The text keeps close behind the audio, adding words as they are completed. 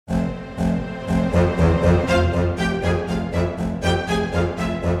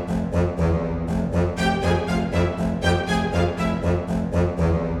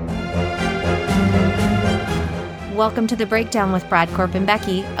welcome to The Breakdown with Bradcorp and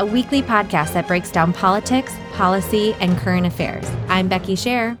Becky, a weekly podcast that breaks down politics, policy, and current affairs. I'm Becky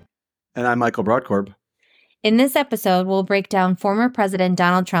Scher. And I'm Michael Bradcorp. In this episode, we'll break down former President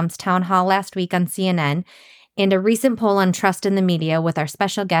Donald Trump's town hall last week on CNN and a recent poll on trust in the media with our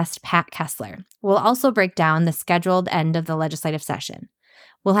special guest, Pat Kessler. We'll also break down the scheduled end of the legislative session.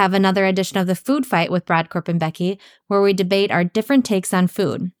 We'll have another edition of The Food Fight with Bradcorp and Becky, where we debate our different takes on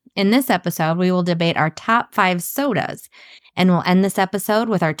food. In this episode, we will debate our top 5 sodas, and we'll end this episode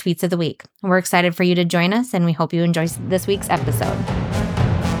with our tweets of the week. We're excited for you to join us, and we hope you enjoy this week's episode.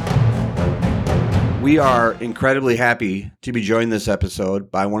 We are incredibly happy to be joined this episode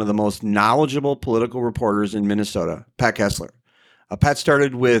by one of the most knowledgeable political reporters in Minnesota, Pat Kessler. Pat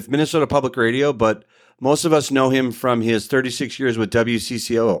started with Minnesota Public Radio, but most of us know him from his 36 years with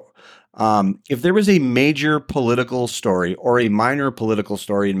WCCO. If there was a major political story or a minor political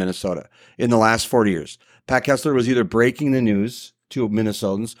story in Minnesota in the last 40 years, Pat Kessler was either breaking the news to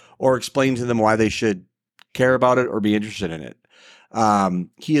Minnesotans or explaining to them why they should care about it or be interested in it.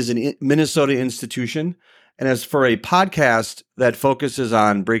 He is a Minnesota institution. And as for a podcast that focuses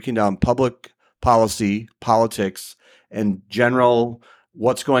on breaking down public policy, politics, and general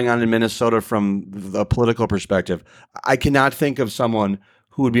what's going on in Minnesota from the political perspective, I cannot think of someone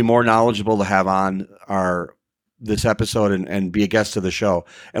who would be more knowledgeable to have on this episode and be a guest of the show.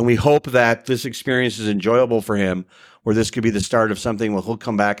 And we hope that this experience is enjoyable for him, where this could be the start of something where he'll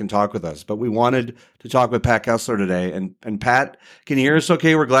come back and talk with us. But we wanted to talk with Pat Kessler today. And Pat, can you hear us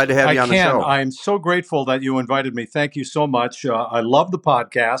okay? We're glad to have you on the show. I'm so grateful that you invited me. Thank you so much. I love the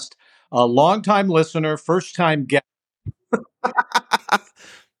podcast. A longtime listener, first-time guest.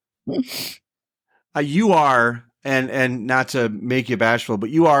 You are, and not to make you bashful, but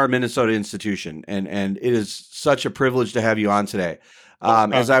you are a Minnesota institution, and it is such a privilege to have you on today.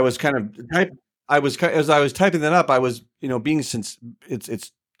 As I was typing that up, I was, since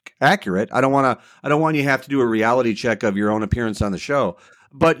it's accurate. I don't want you to have to do a reality check of your own appearance on the show,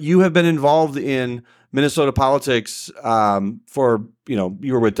 but you have been involved in Minnesota politics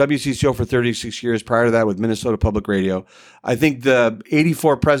you were with WCCO for 36 years. Prior to that, with Minnesota Public Radio. I think the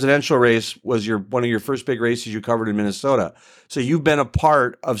 84 presidential race was one of your first big races you covered in Minnesota. So you've been a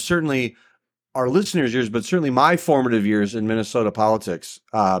part of certainly our listeners' years, but certainly my formative years in Minnesota politics,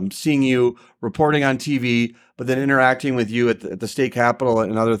 seeing you reporting on TV, but then interacting with you at the state capitol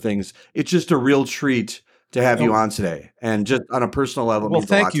and other things. It's just a real treat to have you on today, and just on a personal level. Well,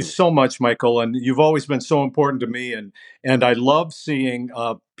 thank you so much, Michael, and you've always been so important to me, and I love seeing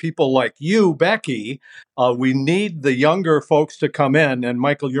people like you, Becky. We need the younger folks to come in, and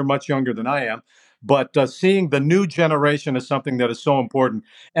Michael, you're much younger than I am, but seeing the new generation is something that is so important.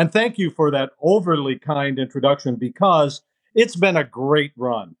 And thank you for that overly kind introduction, because it's been a great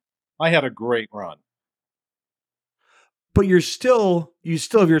run. I had a great run. But you still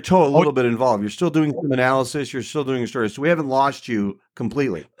have your toe a little bit involved. You're still doing some analysis. You're still doing stories. So we haven't lost you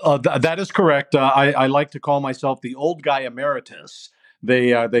completely. That is correct. I like to call myself the old guy emeritus.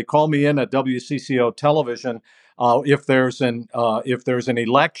 They call me in at WCCO television if there's an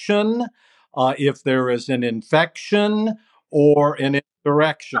election, if there is an infection or an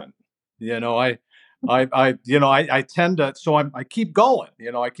insurrection. I tend to, so I keep going.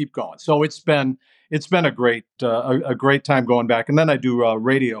 I keep going. So it's been a great time going back, and then I do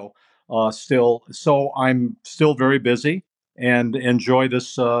radio still. So I'm still very busy and enjoy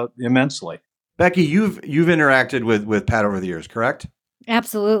this immensely. Becky, you've interacted with Pat over the years, correct?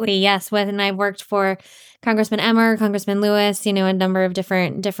 Absolutely, yes. When I worked for Congressman Emmer, Congressman Lewis, a number of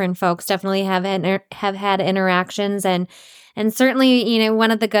different folks, definitely have had interactions, and certainly,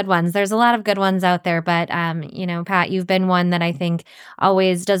 one of the good ones. There's a lot of good ones out there, but, Pat, you've been one that I think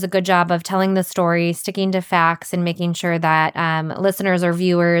always does a good job of telling the story, sticking to facts, and making sure that listeners or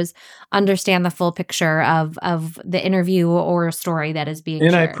viewers understand the full picture of the interview or story that is being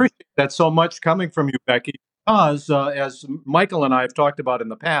shared. And I appreciate that so much coming from you, Becky, because as Michael and I have talked about in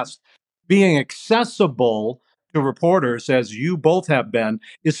the past, being accessible to reporters, as you both have been,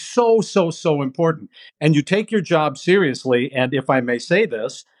 is so important. And you take your job seriously. And if I may say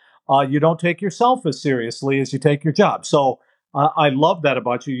this, you don't take yourself as seriously as you take your job. So I love that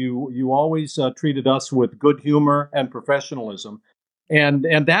about you. You always treated us with good humor and professionalism.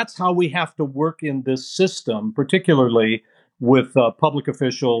 And that's how we have to work in this system, particularly with public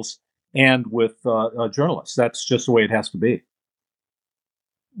officials and with journalists. That's just the way it has to be.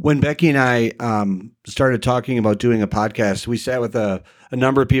 When Becky and I started talking about doing a podcast, we sat with a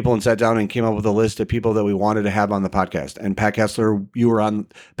number of people and sat down and came up with a list of people that we wanted to have on the podcast. And Pat Kessler,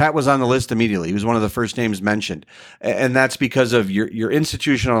 Pat was on the list immediately. He was one of the first names mentioned. And that's because of your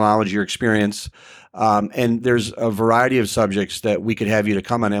institutional knowledge, your experience. And there's a variety of subjects that we could have you to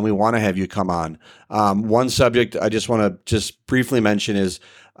come on, and we want to have you come on. One subject I just want to just briefly mention is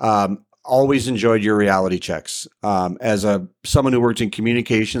always enjoyed your reality checks. As someone who worked in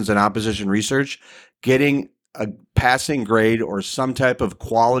communications and opposition research, getting a passing grade or some type of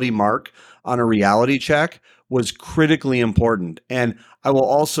quality mark on a reality check was critically important. And I will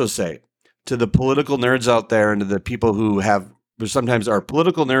also say to the political nerds out there and to the people who sometimes are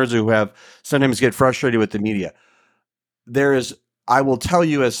political nerds who sometimes get frustrated with the media, I will tell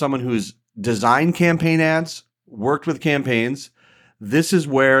you, as someone who's designed campaign ads, worked with campaigns, this is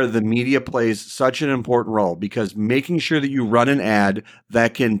where the media plays such an important role, because making sure that you run an ad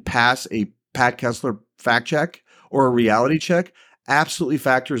that can pass a Pat Kessler fact check or a reality check absolutely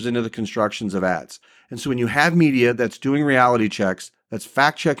factors into the constructions of ads. And so when you have media that's doing reality checks, that's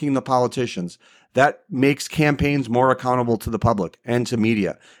fact checking the politicians, that makes campaigns more accountable to the public and to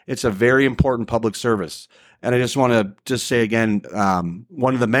media. It's a very important public service. And I just want to just say again,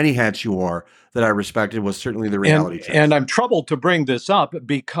 one of the many hats you wore that I respected was certainly the reality check. And I'm troubled to bring this up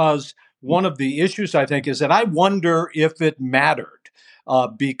because one of the issues, I think, is that I wonder if it mattered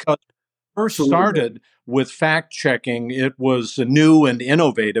because first started with fact checking, it was new and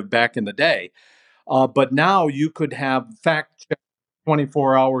innovative back in the day. But now you could have fact check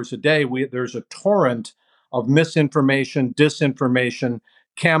 24 hours a day. There's a torrent of misinformation, disinformation,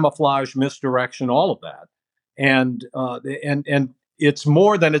 camouflage, misdirection, all of that, and it's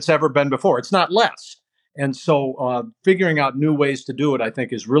more than it's ever been before. It's not less. And so, figuring out new ways to do it, I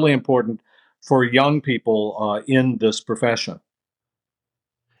think, is really important for young people in this profession.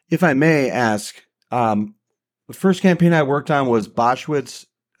 If I may ask, the first campaign I worked on was Boschwitz,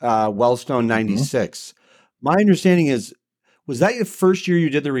 Wellstone 96. My understanding was that your first year you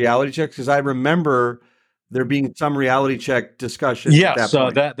did the reality checks? Because I remember there being some reality check discussion. Yes,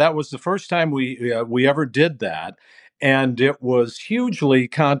 that was the first time we ever did that, and it was hugely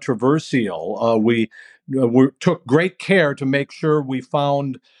controversial. We took great care to make sure we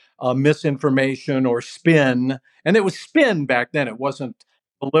found misinformation or spin, and it was spin back then. It wasn't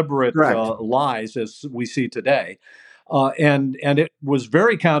deliberate lies as we see today. And it was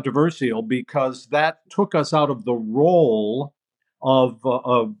very controversial because that took us out of the role of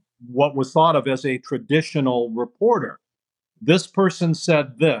what was thought of as a traditional reporter. This person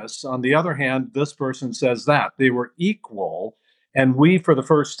said this. On the other hand, this person says that. They were equal. And we, for the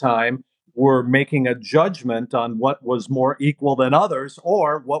first time, were making a judgment on what was more equal than others,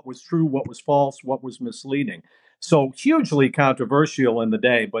 or what was true, what was false, what was misleading. So hugely controversial in the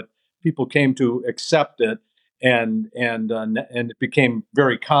day, but people came to accept it, and it became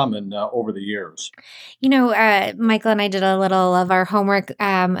very common over the years. You know, Michael and I did a little of our homework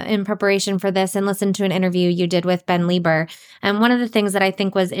in preparation for this and listened to an interview you did with Ben Lieber. And one of the things that I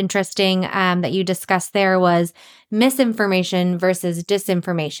think was interesting that you discussed there was misinformation versus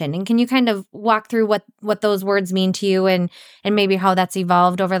disinformation. And can you kind of walk through what those words mean to you and maybe how that's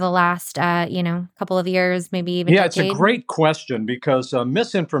evolved over the last, couple of years, maybe even Yeah, decade? it's a great question because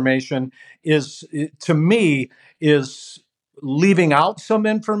misinformation to me, is leaving out some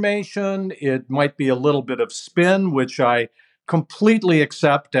information. It might be a little bit of spin, which I completely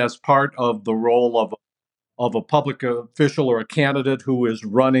accept as part of the role of a public official or a candidate who is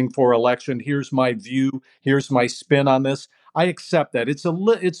running for election. Here's my view. Here's my spin on this. I accept that.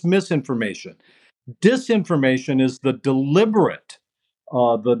 It's misinformation. Disinformation is the deliberate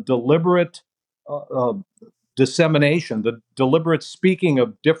uh, uh, dissemination, the deliberate speaking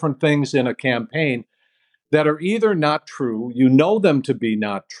of different things in a campaign that are either not true, you know them to be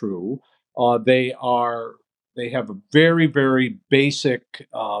not true, they have a very, very basic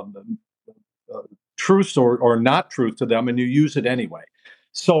truth or not truth to them, and you use it anyway.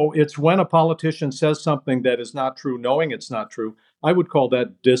 So it's when a politician says something that is not true, knowing it's not true. I would call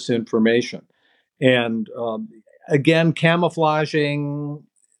that disinformation. And again, camouflaging,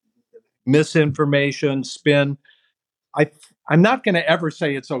 misinformation, spin. I I'm not going to ever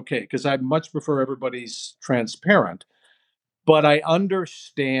say it's okay because I much prefer everybody's transparent, but I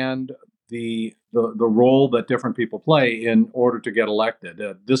understand the role that different people play in order to get elected.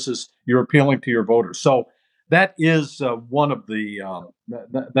 This is you're appealing to your voters, so that is one of the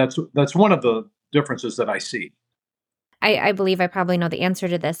that's one of the differences that I see. I believe I probably know the answer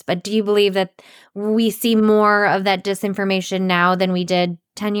to this, but do you believe that we see more of that disinformation now than we did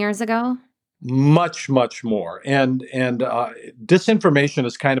 10 years ago? Much, much more. And disinformation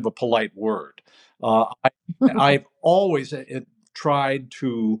is kind of a polite word. I've always tried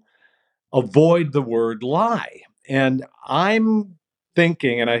to avoid the word lie. And I'm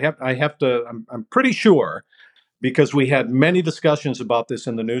thinking, and I have to, I'm pretty sure, because we had many discussions about this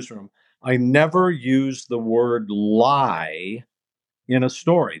in the newsroom. I never used the word lie in a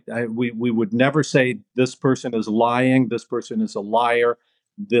story. We would never say this person is lying, this person is a liar,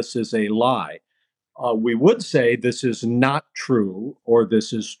 this is a lie. We would say this is not true or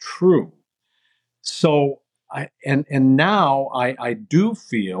this is true. So and now I do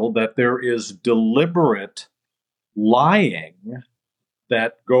feel that there is deliberate lying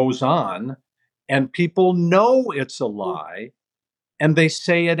that goes on, and people know it's a lie, and they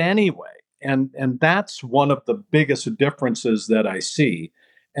say it anyway. And that's one of the biggest differences that I see.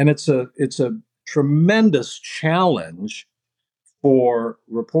 And it's a tremendous challenge for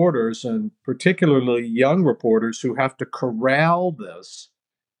reporters, and particularly young reporters, who have to corral this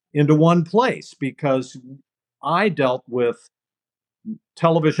into one place, because I dealt with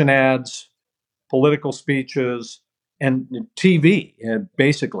television ads, political speeches, and TV. And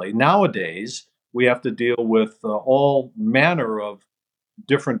basically, nowadays, we have to deal with all manner of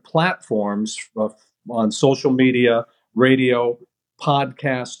different platforms on social media, radio,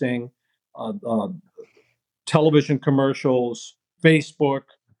 podcasting, uh, uh, television commercials, Facebook,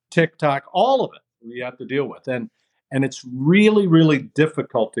 TikTok, all of it we have to deal with. And it's really, really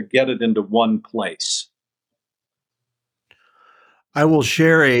difficult to get it into one place. I will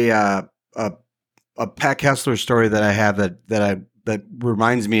share a Pat Kessler story that I have that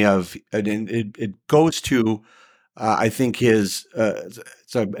reminds me of, and it goes to I think his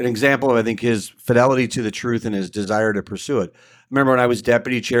it's an example of, I think, his fidelity to the truth and his desire to pursue it. I remember when I was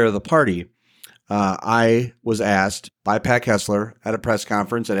deputy chair of the party, I was asked by Pat Kessler at a press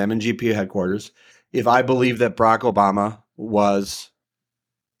conference at MNGP headquarters if I believed that Barack Obama was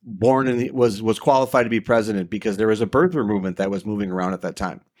born and was qualified to be president, because there was a birther movement that was moving around at that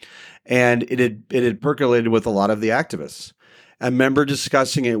time, and it had percolated with a lot of the activists. I remember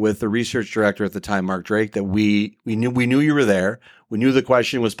discussing it with the research director at the time, Mark Drake, that we knew you were there. We knew the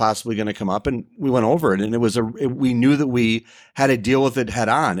question was possibly going to come up, and we went over it. And we knew that we had to deal with it head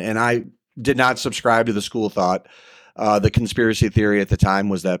on. And I did not subscribe to the school of thought. The conspiracy theory at the time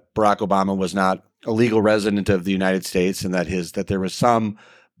was that Barack Obama was not a legal resident of the United States, and that there was some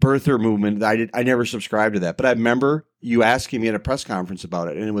birther movement. I never subscribed to that. But I remember you asking me at a press conference about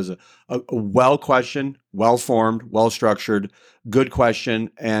it, and it was a well-questioned, well-formed, well-structured, good question,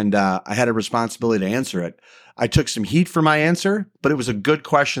 and I had a responsibility to answer it. I took some heat for my answer, but it was a good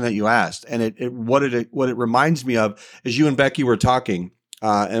question that you asked. And what it reminds me of is you and Becky were talking,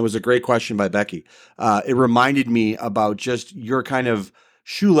 and it was a great question by Becky. It reminded me about just your kind of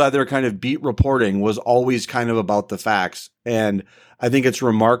shoe leather kind of beat reporting was always kind of about the facts. And I think it's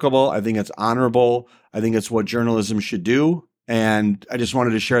remarkable. I think it's honorable. I think it's what journalism should do. And I just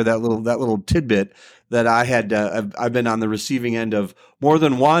wanted to share that little tidbit that I had. I've been on the receiving end of more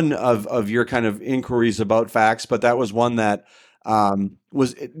than one of your kind of inquiries about facts, but that was one that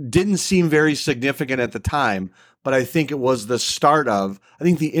it didn't seem very significant at the time. But I think it was the start of, I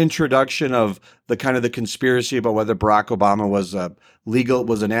think, the introduction of the kind of the conspiracy about whether Barack Obama was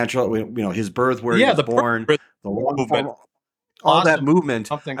was a natural, his birth, where he was born, the long movement, all that movement.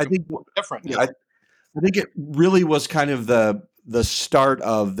 Something I think different. Yeah, I think it really was kind of the start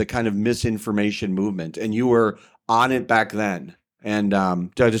of the kind of misinformation movement, and you were on it back then. And I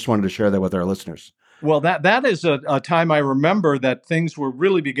just wanted to share that with our listeners. Well, that is a time I remember that things were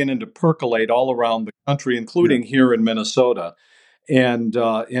really beginning to percolate all around the country, including here in Minnesota. And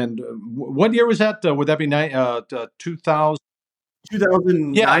what year was that? Would that be 2000?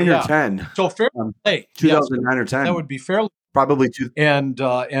 2009 or 10. So fairly late. 2009 or 10. That would be fairly probably two. And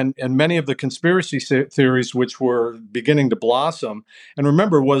many of the conspiracy theories which were beginning to blossom. And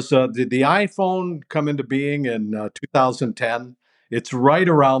remember, did the iPhone come into being in 2010? It's right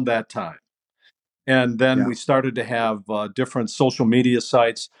around that time. And then we started to have different social media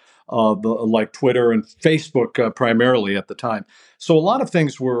sites, like Twitter and Facebook, primarily at the time. So a lot of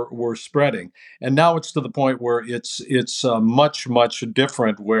things were spreading, and now it's to the point where it's much, much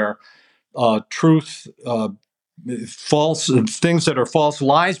different. Where truth, false things that are false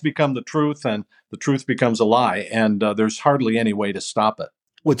lies become the truth, and the truth becomes a lie, and there's hardly any way to stop it.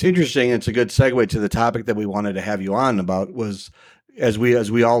 What's interesting, it's a good segue to the topic that we wanted to have you on about, was, as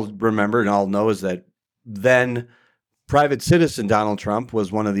we all remember and all know, is that then private citizen Donald Trump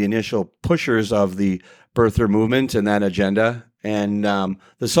was one of the initial pushers of the birther movement and that agenda. And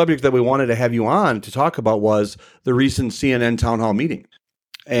the subject that we wanted to have you on to talk about was the recent CNN town hall meeting.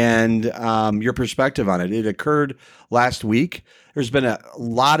 and your perspective on it. It occurred last week. There's been a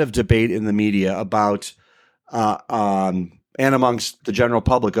lot of debate in the media about and amongst the general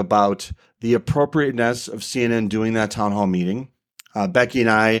public about the appropriateness of CNN doing that town hall meeting. Becky and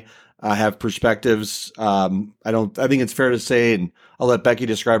I have perspectives. I think it's fair to say, and I'll let Becky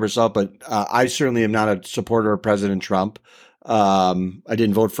describe herself, but I certainly am not a supporter of President Trump. I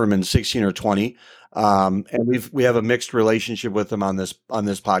didn't vote for him in 16 or 20. And we have a mixed relationship with him on this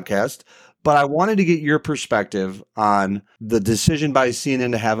podcast. But I wanted to get your perspective on the decision by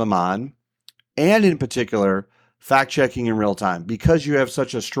CNN to have him on, and in particular, fact checking in real time, because you have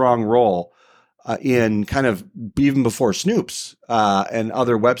such a strong role in kind of even before Snoops and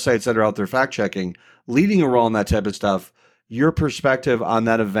other websites that are out there fact checking, leading a role in that type of stuff. Your perspective on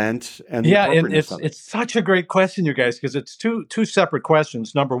that event and the appropriateness of it. It's such a great question, you guys, because it's two separate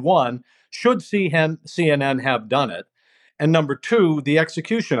questions. Number one, should CNN have done it? And number two, the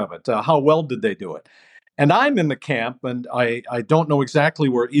execution of it. How well did they do it? And I'm in the camp, and I don't know exactly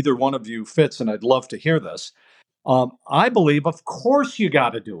where either one of you fits, and I'd love to hear this. I believe, of course, you got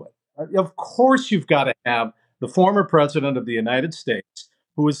to do it. Of course, you've got to have the former president of the United States,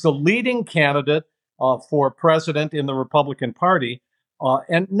 who is the leading candidate for president in the Republican Party,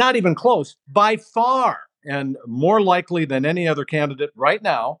 and not even close, by far, and more likely than any other candidate right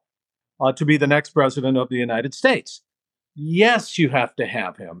now to be the next president of the United States. Yes, you have to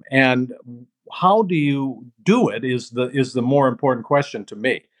have him. And how do you do it is the more important question to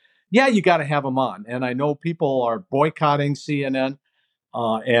me. Yeah, you got to have him on. And I know people are boycotting CNN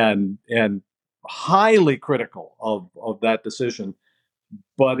and highly critical of that decision,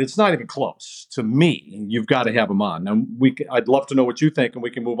 but it's not even close to me. You've got to have him on. And I'd love to know what you think, and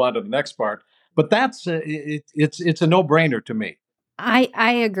we can move on to the next part. But that's it's a no-brainer to me.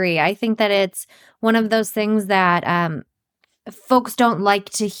 I agree. I think that it's one of those things that folks don't like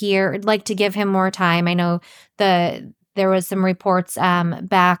to hear, like to give him more time. I know there was some reports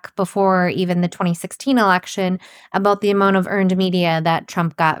back before even the 2016 election about the amount of earned media that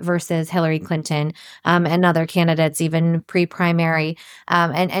Trump got versus Hillary Clinton and other candidates, even pre-primary,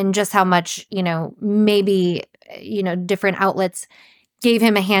 and just how much, maybe, different outlets gave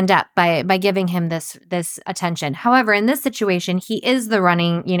him a hand up by giving him this attention. However, in this situation, he is the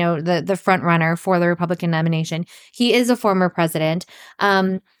running, the front runner for the Republican nomination. He is a former president.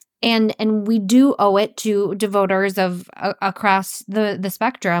 And we do owe it to voters of across the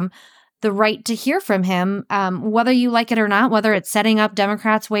spectrum the right to hear from him, whether you like it or not, whether it's setting up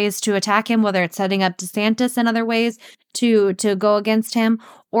Democrats' ways to attack him, whether it's setting up DeSantis and other ways to go against him,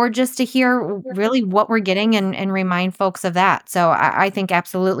 or just to hear really what we're getting and remind folks of that. So I think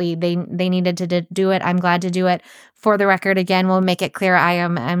absolutely they needed to do it. I'm glad to do it. For the record, again, we'll make it clear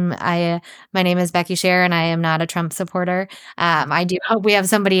my name is Becky Scher, and I am not a Trump supporter. I do hope we have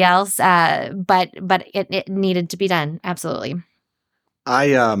somebody else, but it needed to be done. Absolutely.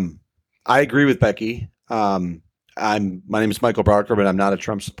 I agree with Becky. My name is Michael Barker, but I'm not a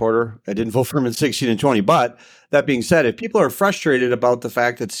Trump supporter. I didn't vote for him in 16 and 20. But that being said, if people are frustrated about the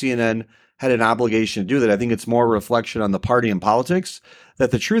fact that CNN had an obligation to do that, I think it's more a reflection on the party and politics. That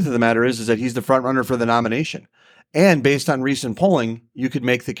the truth of the matter is that he's the front runner for the nomination. And based on recent polling, you could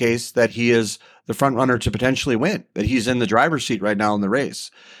make the case that he is the front runner to potentially win, that he's in the driver's seat right now in the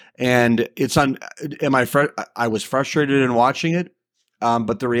race. And I was frustrated in watching it.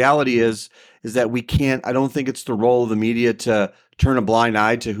 But the reality is that we can't, I don't think it's the role of the media to turn a blind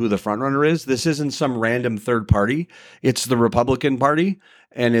eye to who the front runner is. This isn't some random third party. It's the Republican Party,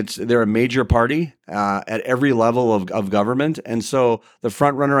 and they're a major party at every level of government. And so the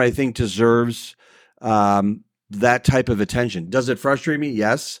front runner, I think, deserves that type of attention. Does it frustrate me?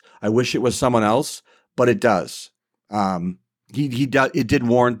 Yes. I wish it was someone else, but it does. It did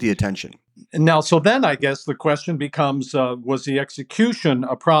warrant the attention. Now, so then I guess the question becomes, was the execution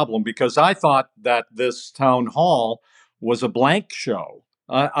a problem? Because I thought that this town hall was a blank show.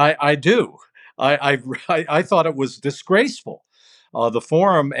 I do. I thought it was disgraceful. The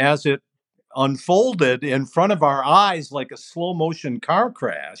forum, as it unfolded in front of our eyes like a slow motion car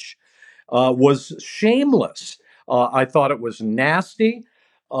crash, was shameless. I thought it was nasty.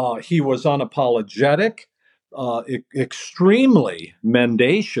 He was unapologetic, extremely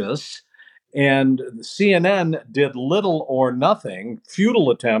mendacious. And CNN did little or nothing, futile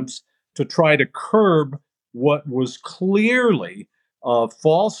attempts to try to curb what was clearly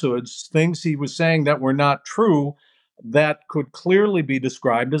falsehoods, things he was saying that were not true, that could clearly be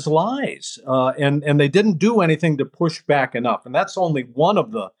described as lies. And they didn't do anything to push back enough. And that's only one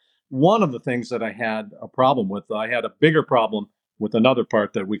of the things that I had a problem with. I had a bigger problem with another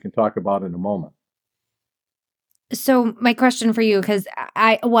part that we can talk about in a moment. So my question for you, because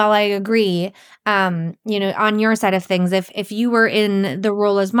while I agree, on your side of things, if you were in the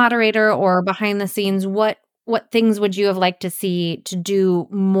role as moderator or behind the scenes, what things would you have liked to see to do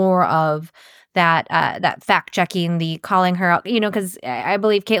more of that fact checking, the calling her out? Because I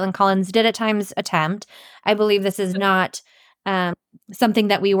believe Caitlin Collins did at times attempt. I believe this is not um, something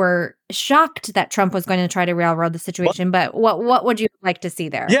that we were shocked that Trump was going to try to railroad the situation. But what would you like to see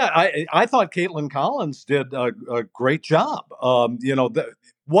there? Yeah, I thought Caitlin Collins did a great job.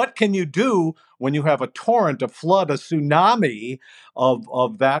 What can you do when you have a torrent, a flood, a tsunami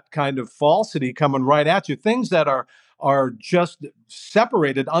of that kind of falsity coming right at you? Things that are just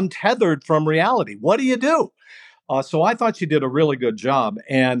separated, untethered from reality. What do you do? So I thought she did a really good job.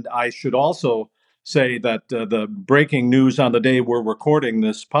 And I should also say that the breaking news on the day we're recording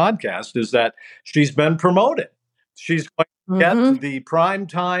this podcast is that she's been promoted. She's going to Mm-hmm. get the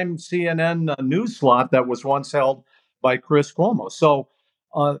primetime CNN news slot that was once held by Chris Cuomo. So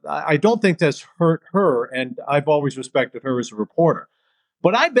I don't think that's hurt her. And I've always respected her as a reporter.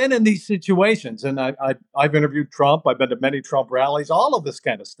 But I've been in these situations, and I've interviewed Trump. I've been to many Trump rallies, all of this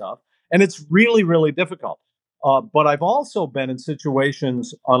kind of stuff, and it's really, really difficult. But I've also been in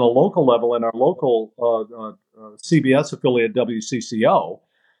situations on a local level in our local CBS affiliate, WCCO,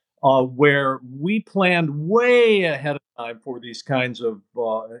 where we planned way ahead of time for these kinds of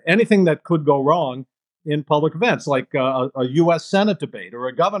anything that could go wrong in public events, like a U.S. Senate debate or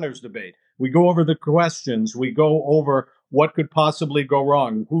a governor's debate. We go over the questions, we go over what could possibly go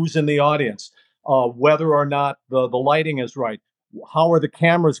wrong, who's in the audience, whether or not the lighting is right, how are the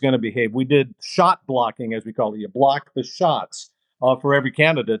cameras going to behave. We did shot blocking, as we call it. You block the shots for every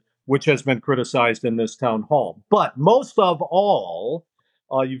candidate, which has been criticized in this town hall. But most of all,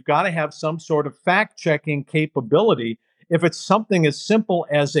 you've got to have some sort of fact checking capability. If it's something as simple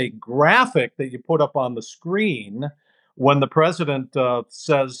as a graphic that you put up on the screen when the president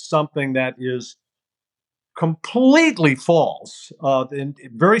says something that is completely false. And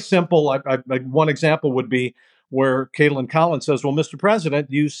very simple. One example would be where Caitlin Collins says, "Well, Mr.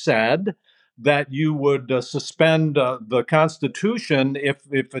 President, you said that you would suspend the Constitution if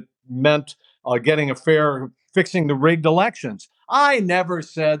it meant getting a fair, fixing the rigged elections." I never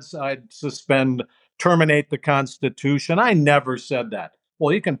said I'd terminate the Constitution. I never said that.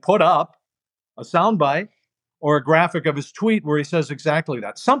 Well, you can put up a soundbite or a graphic of his tweet where he says exactly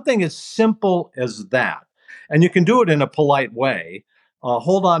that. Something as simple as that. And you can do it in a polite way.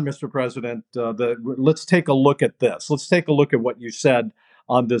 Hold on, Mr. President. Let's take a look at this. Let's take a look at what you said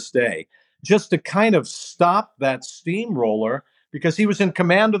on this day. Just to kind of stop that steamroller, because he was in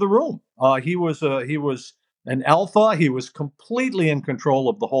command of the room. He was an alpha. He was completely in control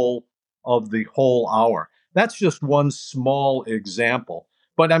of the whole hour. That's just one small example.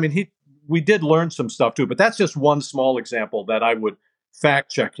 But I mean, we did learn some stuff too, but that's just one small example that I would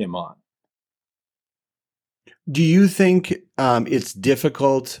fact check him on. Do you think it's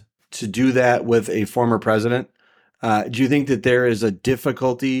difficult to do that with a former president? Do you think that there is a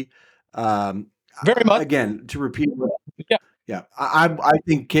difficulty? Very much. Again, to repeat. Yeah. Yeah. I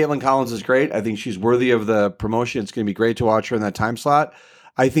think Caitlin Collins is great. I think she's worthy of the promotion. It's going to be great to watch her in that time slot.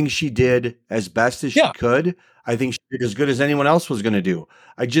 I think she did as best as she could. I think she did as good as anyone else was going to do.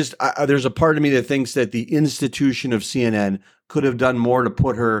 There's a part of me that thinks that the institution of CNN could have done more to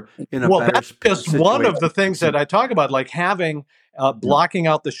put her in a better that's just situation. One of the things that I talk about, like having blocking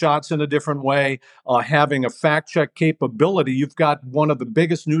out the shots in a different way, having a fact check capability. You've got one of the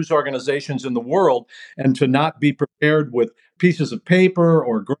biggest news organizations in the world, and to not be prepared with pieces of paper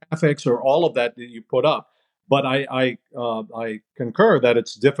or graphics or all of that you put up. But I concur that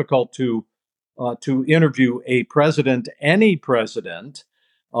it's difficult to interview a president, any president,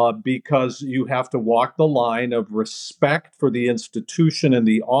 because you have to walk the line of respect for the institution and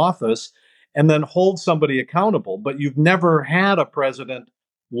the office and then hold somebody accountable. But you've never had a president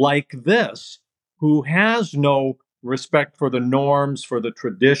like this who has no respect for the norms, for the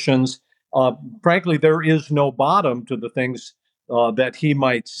traditions. Frankly, there is no bottom to the things that he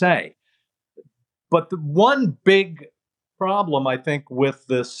might say. But the one big problem, I think, with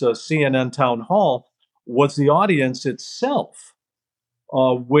this CNN town hall was the audience itself,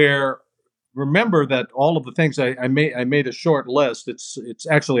 where remember that all of the things I made a short list. It's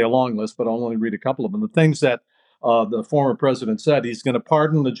actually a long list, but I'll only read a couple of them. The things that the former president said: he's going to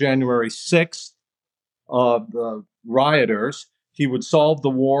pardon the January 6th the rioters. He would solve the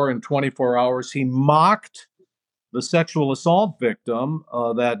war in 24 hours. He mocked the sexual assault victim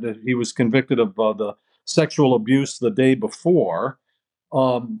that he was convicted of the sexual abuse the day before.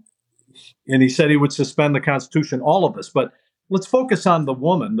 And he said he would suspend the Constitution, all of this. But let's focus on the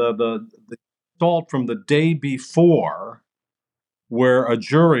woman, the assault from the day before, where a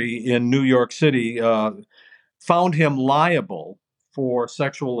jury in New York City found him liable for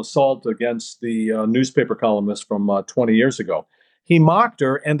sexual assault against the newspaper columnist from 20 years ago. He mocked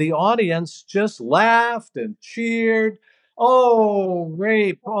her, and the audience just laughed and cheered. Oh,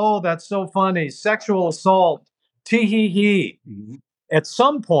 rape. Oh, that's so funny. Sexual assault. Tee hee hee. Mm-hmm. At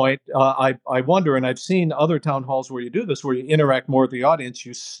some point, I wonder, and I've seen other town halls where you do this, where you interact more with the audience,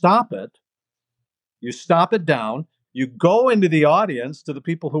 you stop it down, you go into the audience to the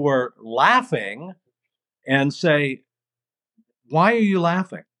people who are laughing and say, why are you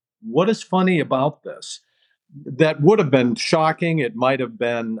laughing? What is funny about this? That would have been shocking. It might have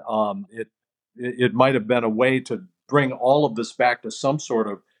been it might have been a way to bring all of this back to some sort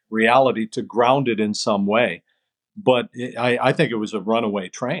of reality, to ground it in some way. But I think it was a runaway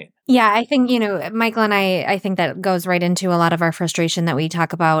train. Yeah, I think, Michael and I think that goes right into a lot of our frustration that we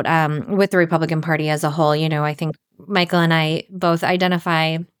talk about with the Republican Party as a whole. I think Michael and I both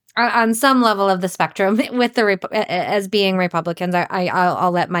identify on some level of the spectrum with as being Republicans.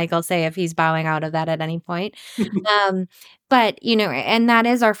 I'll let Michael say if he's bowing out of that at any point. But, and that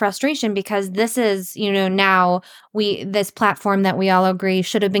is our frustration, because this is, now this platform that we all agree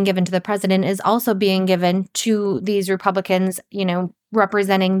should have been given to the president is also being given to these Republicans,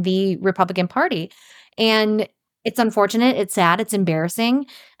 representing the Republican Party. And it's unfortunate, it's sad, it's embarrassing.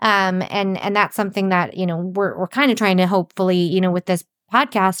 And that's something that, we're kind of trying to hopefully, with this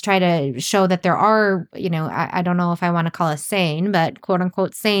podcast, try to show that there are, I don't know if I want to call us sane, but quote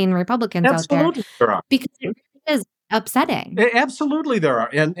unquote sane Republicans Absolutely out there. there are. Because it is upsetting. Absolutely there are.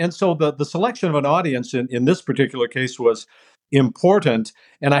 And so the selection of an audience in this particular case was important.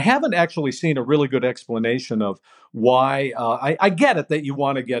 And I haven't actually seen a really good explanation of why. I get it that you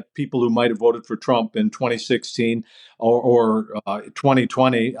want to get people who might have voted for Trump in 2016 or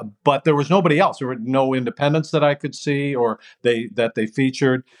 2020, but there was nobody else. There were no independents that I could see or that they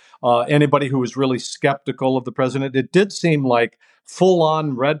featured. Anybody who was really skeptical of the president. It did seem like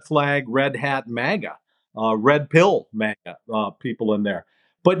full-on red flag, red hat MAGA. Red pill MAGA people in there.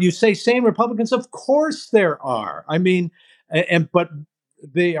 But you say sane Republicans, of course there are. I mean, but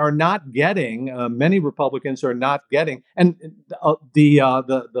they are not getting. Many Republicans are not getting, and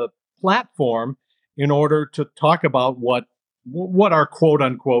the platform in order to talk about what are quote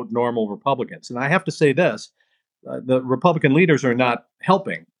unquote normal Republicans. And I have to say this: the Republican leaders are not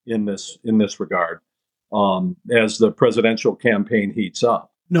helping in this regard as the presidential campaign heats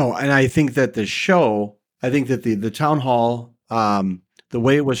up. No, and I think that the town hall, the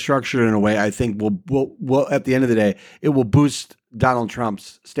way it was structured in a way, I think will at the end of the day, it will boost Donald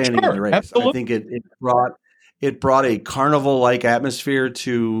Trump's standing in the race. Absolutely. I think it brought a carnival-like atmosphere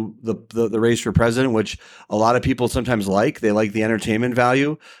to the race for president, which a lot of people sometimes like. They like the entertainment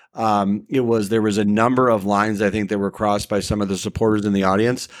value. There was a number of lines I think that were crossed by some of the supporters in the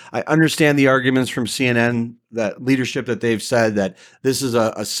audience. I understand the arguments from CNN, that leadership, that they've said that this is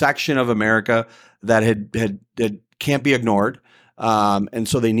a section of America that had can't be ignored. And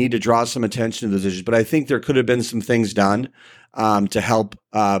so they need to draw some attention to those issues. But I think there could have been some things done to help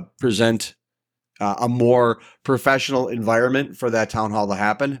present a more professional environment for that town hall to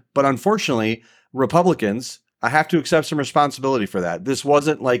happen. But unfortunately, Republicans, I have to accept some responsibility for that. This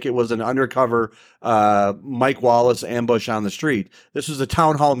wasn't like it was an undercover Mike Wallace ambush on the street. This was a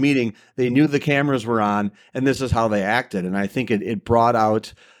town hall meeting. They knew the cameras were on, and this is how they acted. And I think it brought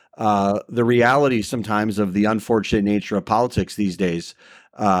out the reality sometimes of the unfortunate nature of politics these days,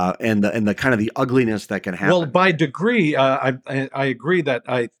 and the kind of the ugliness that can happen. Well, by degree, I agree that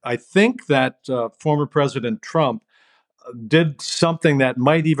I think that former President Trump did something that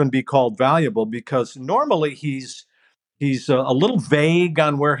might even be called valuable, because normally he's a little vague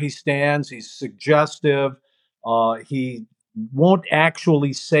on where he stands. He's suggestive. He won't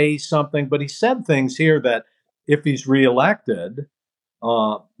actually say something, but he said things here that if he's reelected,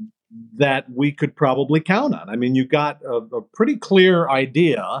 that we could probably count on. I mean, you got a pretty clear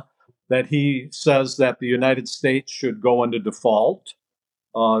idea that he says that the United States should go into default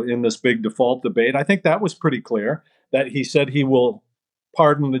in this big default debate. I think that was pretty clear. That he said he will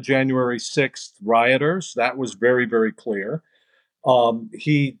pardon the January 6th rioters. That was very, very clear.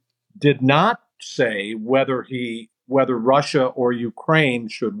 He did not say whether Russia or Ukraine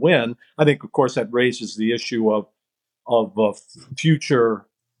should win. I think, of course, that raises the issue of future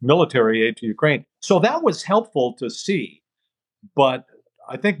military aid to Ukraine. So that was helpful to see. But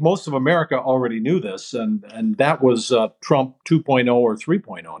I think most of America already knew this, and that was Trump 2.0 or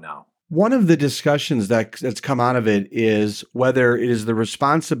 3.0 now. One of the discussions that's come out of it is whether it is the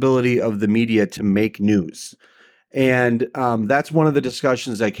responsibility of the media to make news. And that's one of the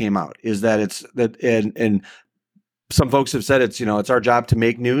discussions that came out, is that it's that, and some folks have said it's our job to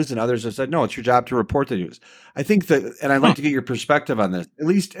make news, and others have said no, it's your job to report the news. I think that, and I'd like to get your perspective on this. At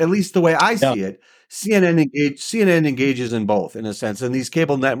least the way I Yeah. see it, CNN engages in both, in a sense, and these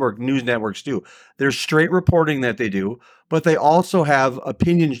cable network news networks do. There's straight reporting that they do, but they also have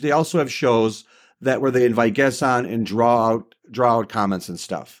opinions. They also have shows where they invite guests on and draw out comments and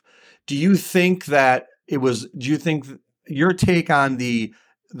stuff. Do you think that it was? Do you think your take on the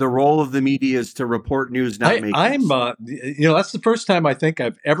role of the media is to report news, not make I'm, news? that's the first time I think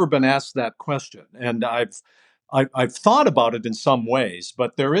I've ever been asked that question, and I've thought about it in some ways,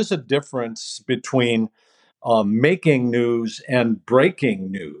 but there is a difference between making news and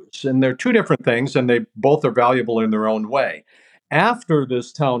breaking news, and they're two different things, and they both are valuable in their own way. After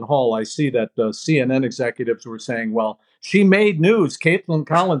this town hall, I see that CNN executives were saying, "Well, she made news. Caitlin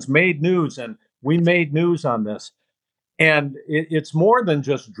Collins made news, and we made news on this." And it's more than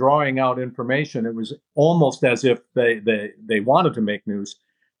just drawing out information. It was almost as if they wanted to make news.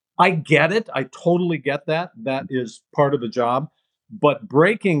 I get it. I totally get that. That is part of the job. But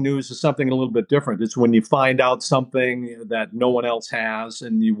breaking news is something a little bit different. It's when you find out something that no one else has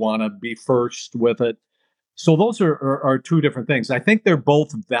and you want to be first with it. So those are two different things. I think they're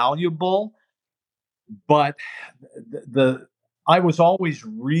both valuable, but the I was always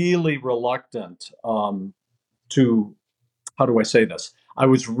really reluctant to, how do I say this? I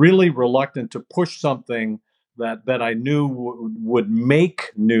was really reluctant to push something that I knew would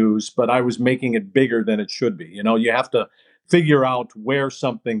make news, but I was making it bigger than it should be. You have to figure out where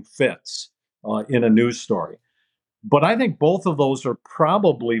something fits in a news story. But I think both of those are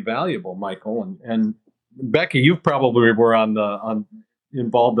probably valuable, Michael, and Becky. You probably were on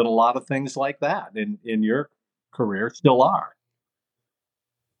involved in a lot of things like that in your career, still are.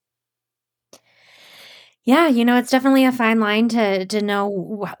 Yeah, it's definitely a fine line to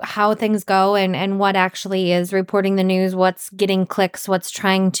know how things go and what actually is reporting the news, what's getting clicks, what's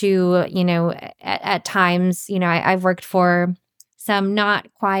trying to, at times, I've worked for some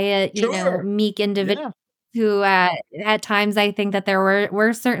not quiet, Sure. meek individuals Yeah. who, at times, I think that there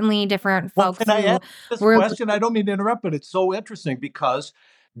were certainly different Well, folks can I who ask this were. question? I don't mean to interrupt, but it's so interesting because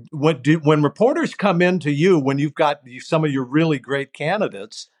when reporters come into you when you've got some of your really great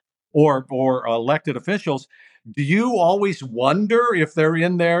candidates or elected officials, do you always wonder if they're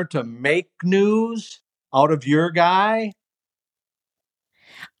in there to make news out of your guy?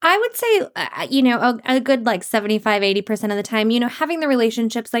 I would say, a good like 75-80% of the time, having the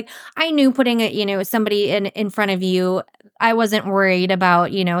relationships, like I knew putting somebody in front of you, I wasn't worried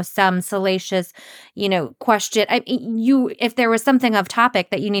about, some salacious, question. If there was something of topic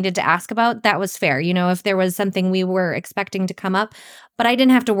that you needed to ask about, that was fair. If there was something we were expecting to come up, but I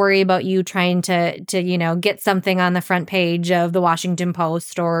didn't have to worry about you trying to, get something on the front page of the Washington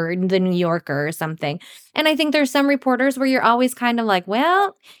Post or the New Yorker or something. And I think there's some reporters where you're always kind of like,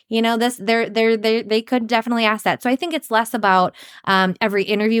 well, this they could definitely ask that. So I think it's less about every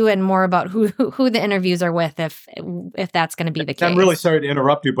interview and more about who the interviews are with, if that's going to be the I'm really case. sorry to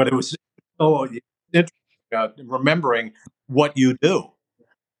interrupt you, but it was so interesting remembering what you do.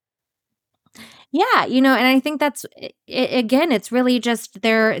 Yeah, and I think that's again, it's really just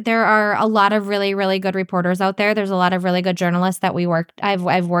there are a lot of really really good reporters out there. There's a lot of really good journalists that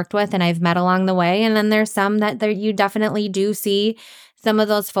I've worked with and I've met along the way, and then there's some that there you definitely do see some of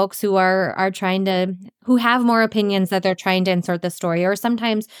those folks who have more opinions that they're trying to insert the story, or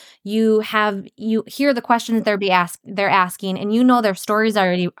sometimes you hear the questions they're asking, and their story's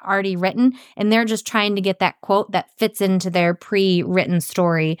already written, and they're just trying to get that quote that fits into their pre-written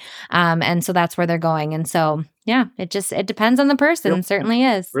story. And so that's where they're going. And so, yeah, it depends on the Really, person. Certainly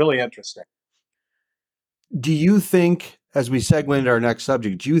is. really interesting. Do you think, as we segue into our next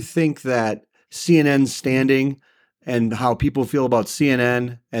subject, do you think that CNN's standing and how people feel about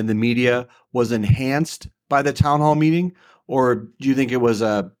CNN and the media was enhanced by the town hall meeting, or do you think it was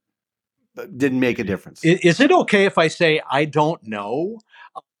didn't make a difference? Is it okay if I say I don't know?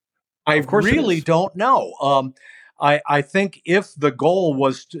 I Of course it really is. don't know. I think if the goal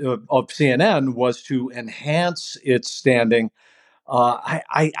of CNN was to enhance its standing,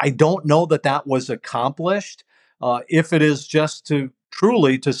 I don't know that was accomplished. If it is just to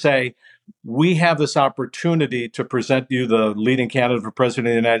truly to say, we have this opportunity to present you the leading candidate for president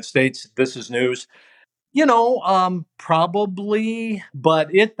of the United States. This is news. Probably, but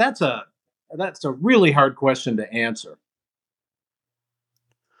that's a really hard question to answer.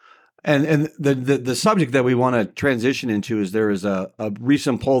 And the subject that we want to transition into is there is a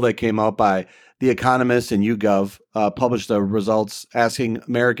recent poll that came out by The Economist and YouGov, published the results asking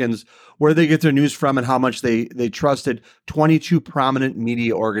Americans where they get their news from and how much they trusted 22 prominent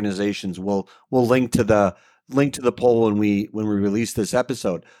media organizations. We'll link to the poll when we release this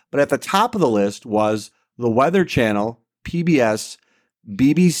episode. But at the top of the list was the Weather Channel, PBS,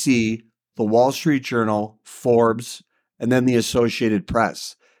 BBC, the Wall Street Journal, Forbes, and then the Associated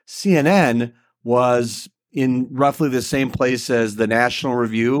Press. CNN was in roughly the same place as the National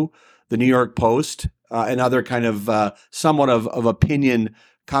Review, the New York Post, and other kind of somewhat of opinion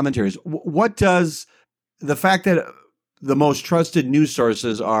commentaries. What does the fact that the most trusted news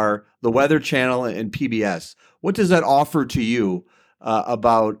sources are the Weather Channel and PBS, what does that offer to you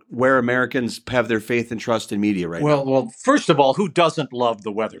about where Americans have their faith and trust in media right now? Well, first of all, who doesn't love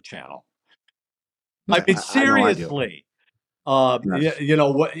the Weather Channel? I mean, I know I do. seriously. Yes.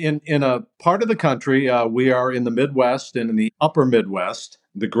 In a part of the country, we are in the Midwest and in the upper Midwest,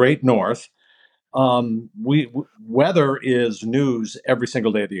 the Great North. Weather is news every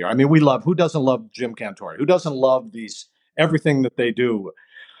single day of the year. I mean, who doesn't love Jim Cantori? Who doesn't love everything that they do?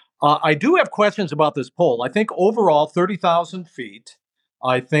 I do have questions about this poll. I think overall, 30,000 feet,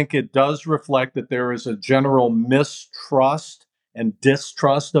 I think it does reflect that there is a general mistrust and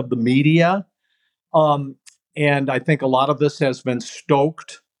distrust of the media. And I think a lot of this has been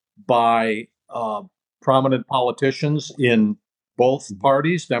stoked by prominent politicians in both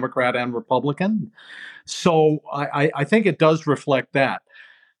parties, Democrat and Republican. So I think it does reflect that.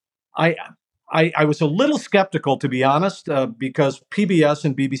 I was a little skeptical, to be honest, because PBS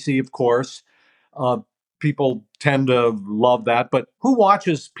and BBC, of course, people tend to love that. But who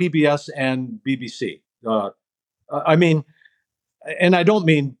watches PBS and BBC? I mean, and I don't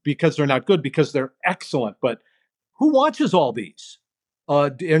mean because they're not good, because they're excellent, but who watches all these?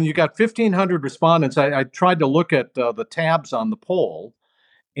 And you got 1,500 respondents. I tried to look at the tabs on the poll,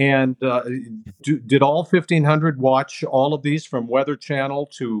 and did all 1,500 watch all of these from Weather Channel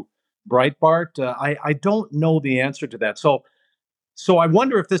to Breitbart? I don't know the answer to that. So I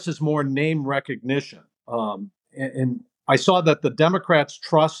wonder if this is more name recognition. And I saw that the Democrats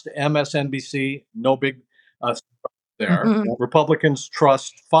trust MSNBC, no big there. Mhm. Republicans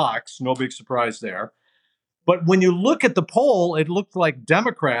trust Fox, no big surprise there. But when you look at the poll, it looked like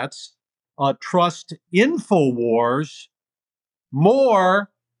Democrats trust InfoWars more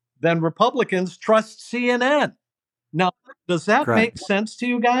than Republicans trust CNN. Now, does that Correct. make sense to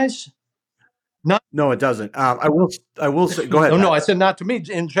you guys? No, it doesn't. I will say, go ahead. No, Pat. I said not to me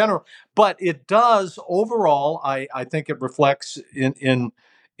in general, but it does overall. I think it reflects in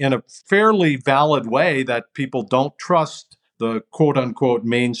a fairly valid way that people don't trust the quote unquote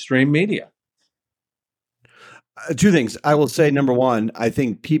mainstream media. Two things. I will say, number one, I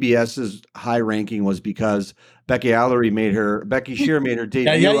think PBS's high ranking was because Becky Shear made her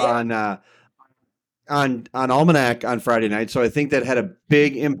debut on Almanac on Friday night. So I think that had a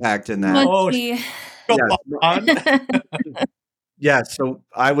big impact in that. Let's see. Yeah, so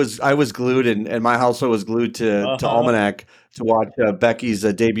I was glued, and my household was glued to Almanac to watch Becky's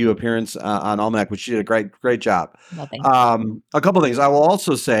debut appearance on Almanac, which she did a great job. A couple things I will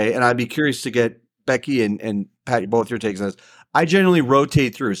also say, and I'd be curious to get Becky and Pat, both your takes on this. I generally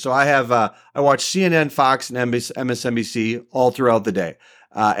rotate through, so I have I watch CNN, Fox, and MSNBC all throughout the day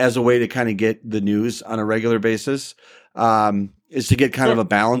as a way to kind of get the news on a regular basis. Is to get kind of a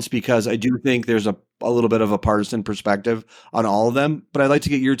balance, because I do think there's a little bit of a partisan perspective on all of them. But I'd like to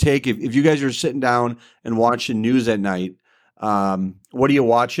get your take. If you guys are sitting down and watching news at night, what are you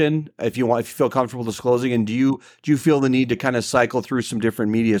watching? If you feel comfortable disclosing, and do you feel the need to kind of cycle through some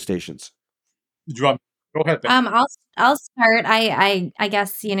different media stations? Go ahead. I'll start. I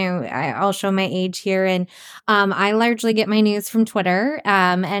guess, I'll show my age here, and I largely get my news from Twitter,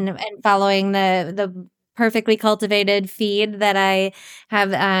 and following the perfectly cultivated feed that I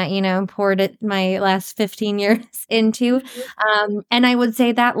have, poured my last 15 years into. And I would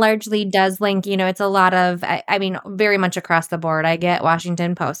say that largely does link, it's a lot of, I mean, very much across the board. I get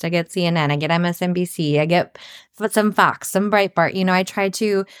Washington Post, I get CNN, I get MSNBC, I get some Fox, some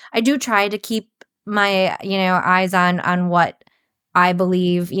Breitbart. I do try to keep my, eyes on what I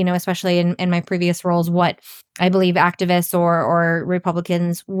believe, especially in my previous roles, what I believe activists or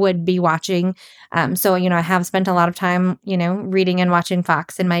Republicans would be watching. So, I have spent a lot of time, reading and watching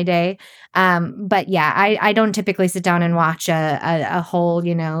Fox in my day. But yeah, I don't typically sit down and watch a whole,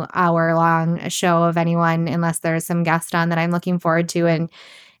 hour long show of anyone unless there's some guest on that I'm looking forward to,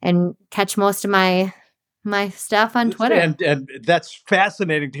 and catch most of my stuff on Twitter. And that's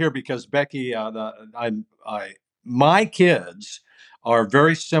fascinating to hear, because Becky, my kids are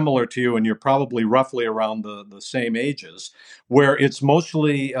very similar to you, and you're probably roughly around the same ages, where it's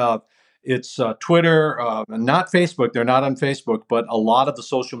mostly it's Twitter, not Facebook. They're not on Facebook, but a lot of the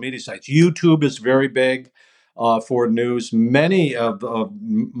social media sites. YouTube is very big for news. Many of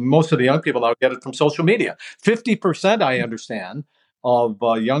most of the young people now get it from social media. 50%, I understand, of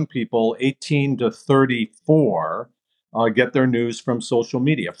young people 18 to 34 get their news from social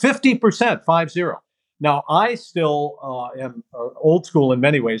media. 50%, 50. Now, I still am old school in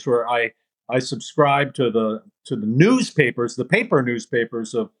many ways, where I subscribe to the newspapers, the paper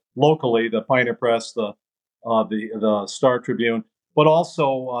newspapers of locally, the Pioneer Press, the Star Tribune, but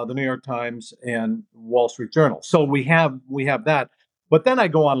also the New York Times and Wall Street Journal. So we have that. But then I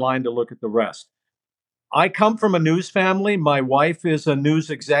go online to look at the rest. I come from a news family. My wife is a news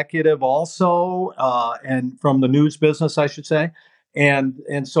executive also, and from the news business, I should say. And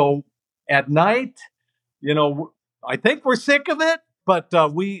so at night, I think we're sick of it, but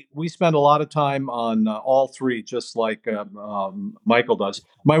we spend a lot of time on all three, just like Michael does.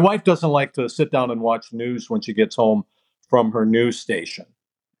 My wife doesn't like to sit down and watch news when she gets home from her news station.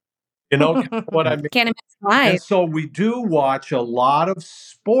 You know what I mean? Can't imagine And why. so we do watch a lot of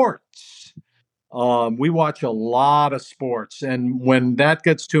sports. We watch a lot of sports, and when that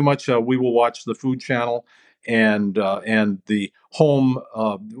gets too much, we will watch the Food Channel and the home.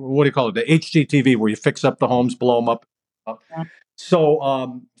 What do you call it? The HGTV, where you fix up the homes, blow them up.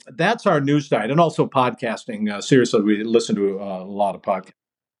 So that's our news diet, and also podcasting. Seriously, we listen to a lot of podcasts.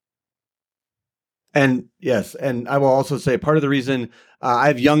 And yes, and I will also say part of the reason I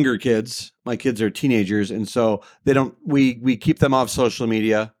have younger kids, my kids are teenagers, and so they don't. We keep them off social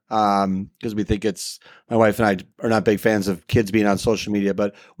media because we think my wife and I are not big fans of kids being on social media,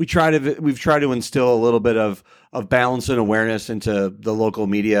 but we've tried to instill a little bit of balance and awareness into the local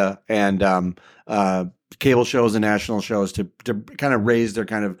media and cable shows and national shows to kind of raise their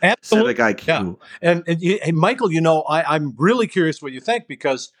kind of Absolutely. civic IQ. Yeah. And hey, Michael, I'm really curious what you think,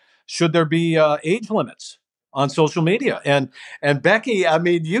 because should there be age limits on social media? And Becky, I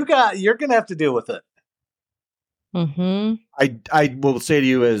mean, you're going to have to deal with it. Mm-hmm. I will say to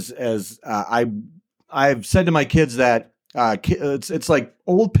you as I've said to my kids that it's like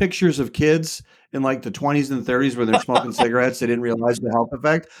old pictures of kids in like the 20s and 30s where they're smoking cigarettes. They didn't realize the health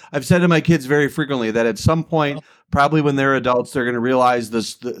effect. I've said to my kids very frequently that at some point, probably when they're adults, they're going to realize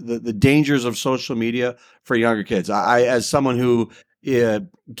the dangers of social media for younger kids. I as someone who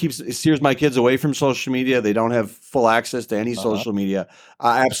steers my kids away from social media. They don't have full access to any social media.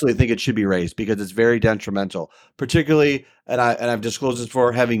 I absolutely think it should be raised because it's very detrimental, particularly, and I've disclosed this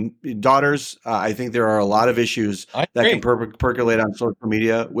before, having daughters. I think there are a lot of issues that can percolate on social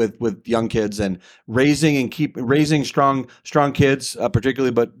media with young kids, and raising strong kids,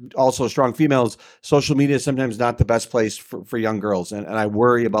 particularly, but also strong females. Social media is sometimes not the best place for young girls. And I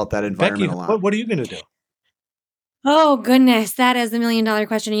worry about that environment Becky, a lot. what are you going to do? Oh, goodness. That is the $1,000,000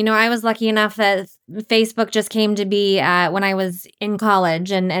 question. I was lucky enough that Facebook just came to be when I was in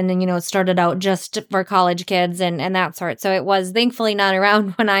college, and then, it started out just for college kids and that sort. So it was thankfully not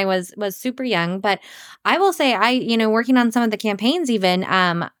around when I was super young. But I will say working on some of the campaigns, even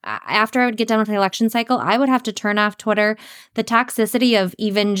after I would get done with the election cycle, I would have to turn off Twitter. The toxicity of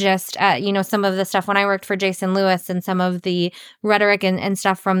even just, some of the stuff when I worked for Jason Lewis, and some of the rhetoric and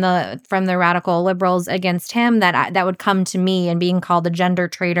stuff from the radical liberals against him that would come to me, and being called a gender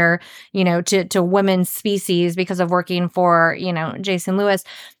traitor, to women's species because of working for, Jason Lewis.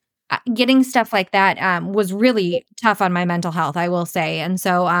 Getting stuff like that was really tough on my mental health, I will say. And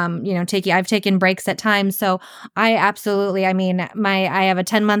so, I've taken breaks at times. So I absolutely, I have a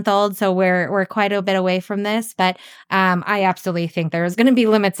 10-month-old, so we're quite a bit away from this, but I absolutely think there's going to be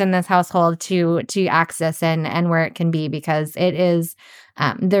limits in this household to access and where it can be, because it is,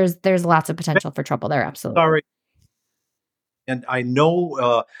 there's lots of potential for trouble there. Absolutely. Sorry. And I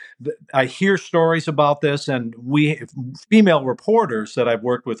know I hear stories about this, and female reporters that I've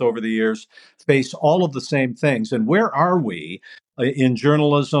worked with over the years face all of the same things. And where are we in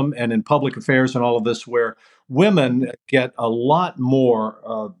journalism and in public affairs and all of this, where women get a lot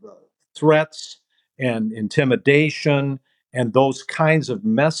more threats and intimidation and those kinds of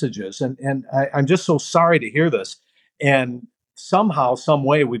messages? And I'm just so sorry to hear this. And somehow, some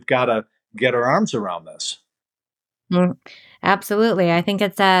way, we've got to get our arms around this. Absolutely. I think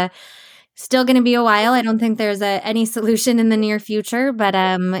it's still going to be a while. I don't think there's any solution in the near future, but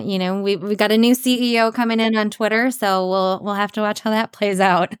we've got a new CEO coming in on Twitter, so we'll have to watch how that plays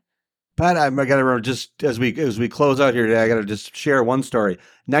out. Pat, I got to remember, just as we close out here today, I got to just share one story.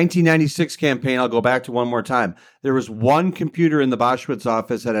 1996 campaign. I'll go back to one more time. There was one computer in the Boschwitz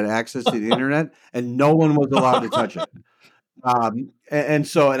office that had access to the internet, and no one was allowed to touch it. And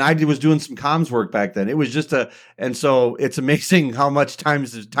I was doing some comms work back then. It was just and so it's amazing how much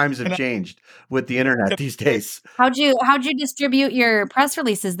times have changed with the internet these days. How'd you distribute your press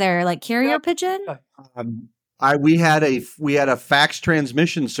releases there? Like carrier pigeon? Um, we had a fax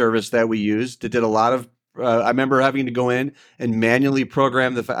transmission service that we used that did a lot of. I remember having to go in and manually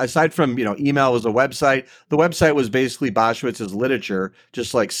program aside from email was a website. The website was basically Boschowitz's literature,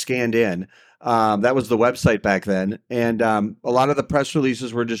 just like scanned in. That was the website back then, and a lot of the press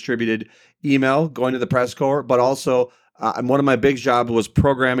releases were distributed email, going to the press corps, but also. One of my big jobs was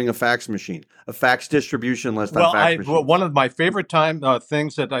programming a fax machine, a fax distribution list on fax machines. One of my favorite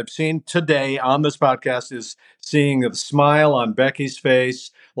things that I've seen today on this podcast is seeing the smile on Becky's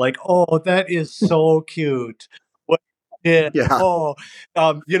face. Like, oh, that is so cute. What you did. Yeah. Oh,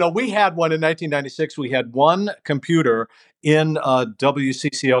 we had one in 1996. We had one computer in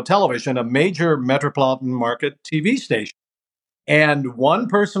WCCO television, a major metropolitan market TV station. And one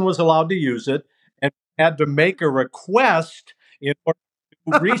person was allowed to use it and had to make a request in order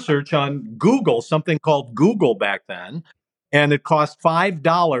to do research on Google, something called Google back then. And it cost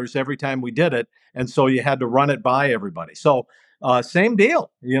 $5 every time we did it. And so you had to run it by everybody. So same deal.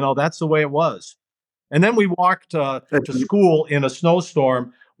 That's the way it was. And then we walked to school in a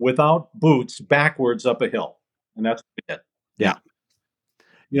snowstorm without boots backwards up a hill. And that's what we did.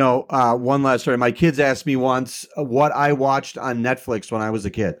 Yeah. One last story. My kids asked me once what I watched on Netflix when I was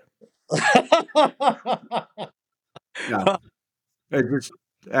a kid. Yeah. They just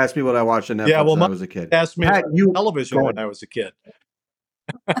asked me what I watched on Netflix when I was a kid. Asked me Pat, television when I was a kid.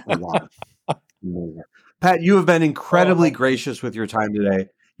 Oh, wow. Pat, you have been incredibly gracious with your time today.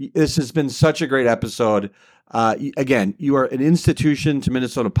 This has been such a great episode. Again, you are an institution to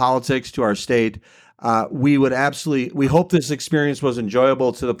Minnesota politics, to our state. We hope this experience was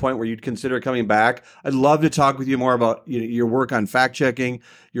enjoyable to the point where you'd consider coming back. I'd love to talk with you more about your work on fact checking,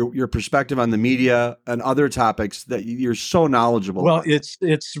 your perspective on the media and other topics that you're so knowledgeable. Well,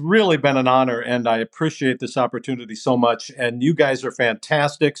 it's really been an honor, and I appreciate this opportunity so much. And you guys are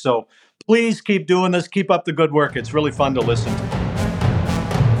fantastic. So please keep doing this. Keep up the good work. It's really fun to listen to.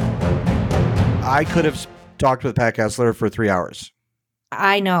 I could have talked with Pat Kessler for 3 hours.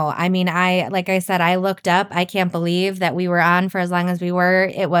 I know. I mean, like I said, I looked up. I can't believe that we were on for as long as we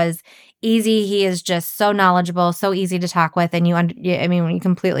were. It was easy. He is just so knowledgeable, so easy to talk with. And you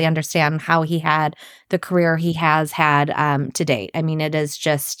completely understand how he had the career he has had to date. I mean, it is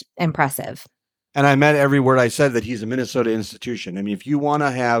just impressive. And I meant every word I said, that he's a Minnesota institution. I mean, if you want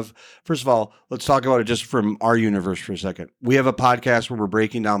to have, first of all, let's talk about it just from our universe for a second. We have a podcast where we're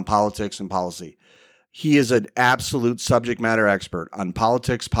breaking down politics and policy. He is an absolute subject matter expert on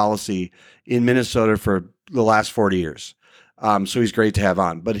politics, policy in Minnesota for the last 40 years. So he's great to have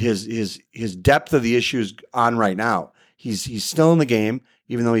on. But his depth of the issues on right now, he's still in the game,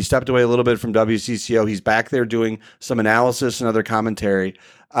 even though he stepped away a little bit from WCCO. He's back there doing some analysis and other commentary.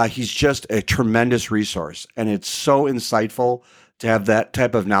 He's just a tremendous resource, and it's so insightful to have that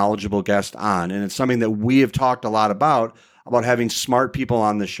type of knowledgeable guest on. And it's something that we have talked a lot about having smart people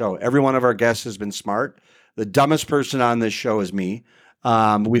on the show. Every one of our guests has been smart. The dumbest person on this show is me.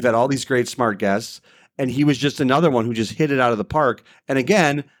 We've had all these great smart guests, and he was just another one who just hit it out of the park. And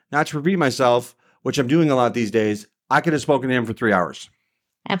again, not to repeat myself, which I'm doing a lot these days, I could have spoken to him for 3 hours.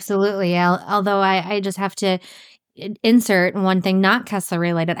 Absolutely. Although I just have to insert one thing not Kessler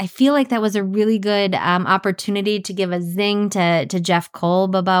related. I feel like that was a really good opportunity to give a zing to Jeff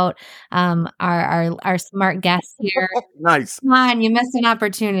Kolb about our smart guest here. Nice. Come on, you missed an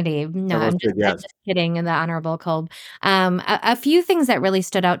opportunity. No, I'm just kidding. And the Honorable Kolb. A few things that really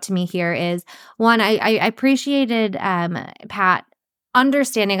stood out to me here is one, I appreciated Pat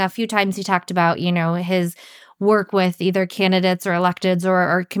understanding. A few times he talked about his work with either candidates or electeds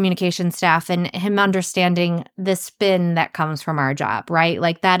or communication staff, and him understanding the spin that comes from our job, right?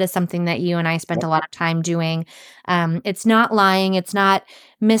 Like that is something that you and I spent a lot of time doing. It's not lying. It's not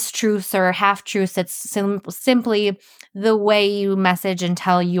mistruths or half-truths. It's simply the way you message and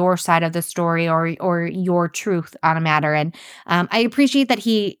tell your side of the story or your truth on a matter. And I appreciate that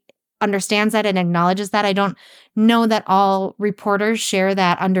he understands that and acknowledges that. I don't know that all reporters share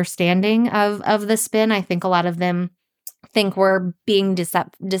that understanding of the spin. I think a lot of them think we're being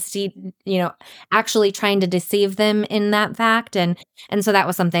deceived, actually trying to deceive them in that fact. And so that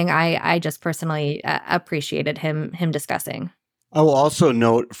was something I just personally appreciated him discussing. I will also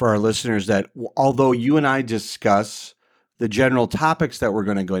note for our listeners that although you and I discuss the general topics that we're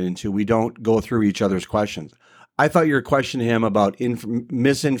going to go into, we don't go through each other's questions. I thought your question to him about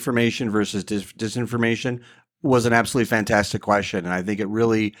misinformation versus disinformation was an absolutely fantastic question, and I think it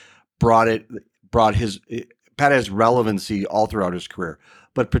really brought Pat has relevancy all throughout his career,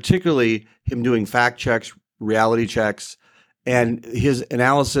 but particularly him doing fact checks, reality checks, and his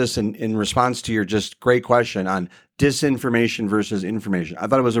analysis and in response to your just great question on disinformation versus information. I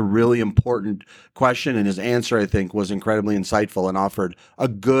thought it was a really important question, and his answer, I think, was incredibly insightful and offered a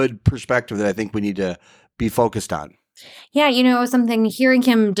good perspective that I think we need to be focused on. Yeah, it was something hearing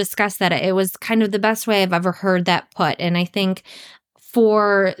him discuss that, it was kind of the best way I've ever heard that put. And I think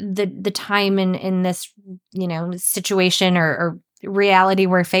for the time in this, situation or reality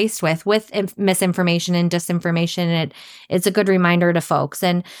we're faced with misinformation and disinformation, it's a good reminder to folks.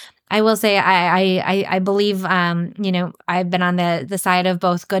 And I will say, I believe, I've been on the side of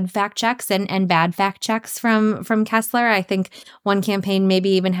both good fact checks and bad fact checks from Kessler. I think one campaign maybe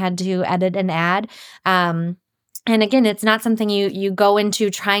even had to edit an ad. And again, it's not something you go into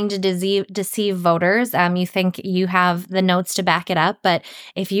trying to deceive voters. You think you have the notes to back it up, but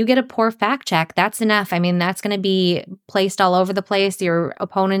if you get a poor fact check, that's enough. I mean, that's going to be placed all over the place. Your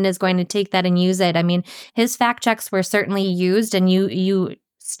opponent is going to take that and use it. I mean, his fact checks were certainly used, and you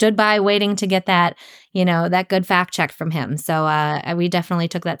stood by waiting to get that, that good fact check from him. So we definitely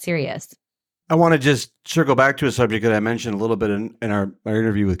took that serious. I want to just circle back to a subject that I mentioned a little bit in our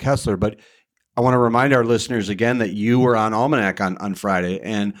interview with Kessler, but I want to remind our listeners again that you were on Almanac on Friday.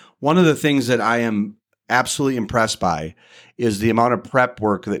 And one of the things that I am absolutely impressed by is the amount of prep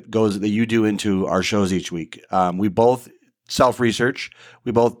work that you do into our shows each week. We both self-research.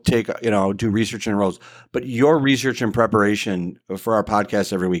 We both do research in rows, but your research and preparation for our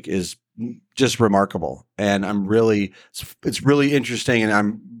podcast every week is just remarkable. And it's really interesting, and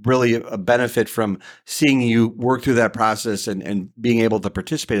I'm really a benefit from seeing you work through that process and being able to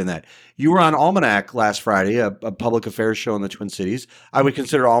participate in that. You were on Almanac last Friday, a public affairs show in the Twin Cities. I would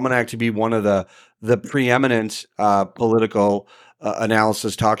consider Almanac to be one of the preeminent political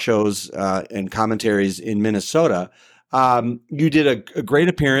analysis talk shows and commentaries in Minnesota. You did a great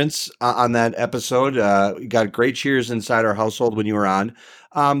appearance on that episode. You got great cheers inside our household when you were on.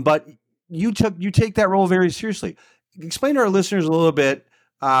 But you take that role very seriously. Explain to our listeners a little bit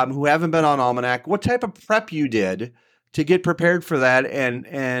who haven't been on Almanac what type of prep you did to get prepared for that,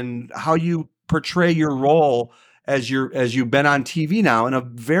 and how you portray your role as you've been on TV now in a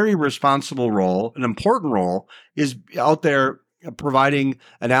very responsible role, an important role, is out there providing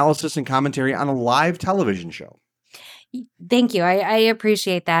analysis and commentary on a live television show. Thank you. I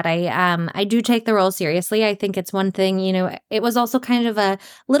appreciate that. I do take the role seriously. I think it's one thing, it was also kind of a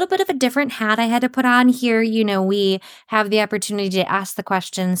little bit of a different hat I had to put on here. We have the opportunity to ask the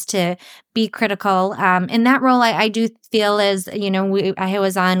questions, to be critical. In that role, I do feel as, I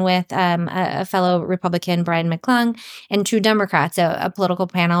was on with a fellow Republican, Brian McClung, and two Democrats, a political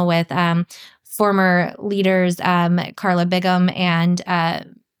panel with former leaders, Carla Bigham and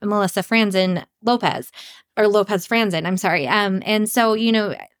Melissa Lopez Franzen. I'm sorry. And so,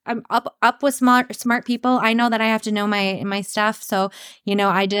 I'm up with smart people. I know that I have to know my stuff. So,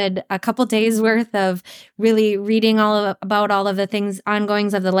 I did a couple days worth of really reading about all of the things,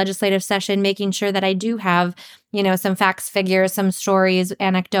 ongoings of the legislative session, making sure that I do have, some facts, figures, some stories,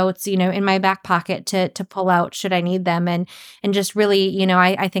 anecdotes, in my back pocket to pull out should I need them. And just really,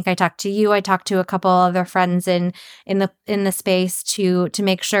 I think I talked to you. I talked to a couple other friends in the space to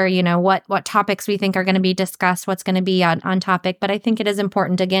make sure, what topics we think are going to be discussed, what's going to be on topic. But I think it is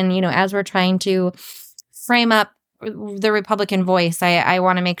important, again, as we're trying to frame up the Republican voice, I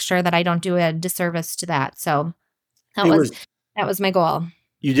want to make sure that I don't do a disservice to that. So that was my goal.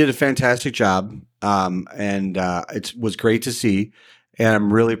 You did a fantastic job, and it was great to see. And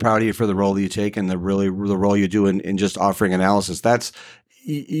I'm really proud of you for the role that you take and the role you do in just offering analysis. That's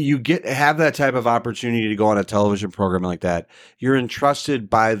you have that type of opportunity to go on a television program like that. You're entrusted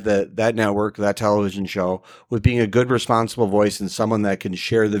by that network, that television show, with being a good, responsible voice and someone that can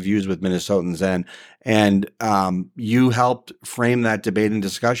share the views with Minnesotans. And you helped frame that debate and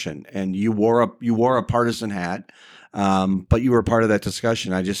discussion. And you wore a partisan hat. But you were part of that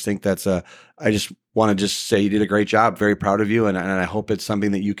discussion. I just think I just want to just say you did a great job. Very proud of you. And I hope it's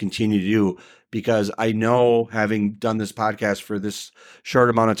something that you continue to do, because I know, having done this podcast for this short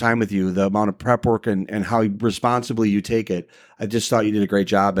amount of time with you, the amount of prep work and how responsibly you take it, I just thought you did a great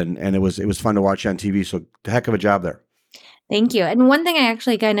job, and it was fun to watch you on TV. So heck of a job there. Thank you. And one thing I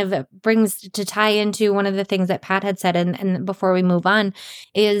actually kind of brings to tie into one of the things that Pat had said, and before we move on,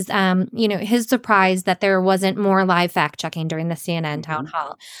 is, his surprise that there wasn't more live fact checking during the CNN town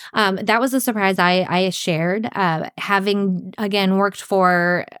hall. That was a surprise I shared, having, again, worked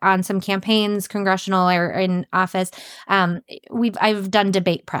on some campaigns, congressional or in office. I've done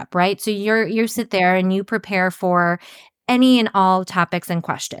debate prep, right? So you sit there and you prepare for any and all topics in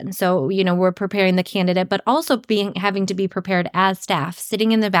question. So, we're preparing the candidate, but also having to be prepared as staff,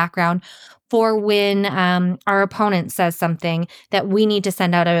 sitting in the background for when our opponent says something that we need to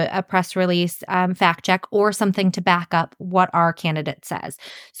send out a press release, fact check, or something to back up what our candidate says.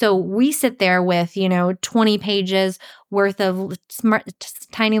 So we sit there with, 20 pages worth of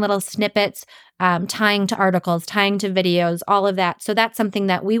tiny little snippets, tying to articles, tying to videos, all of that. So that's something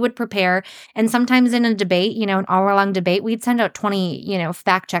that we would prepare. And sometimes in a debate, an hour-long debate, we'd send out 20,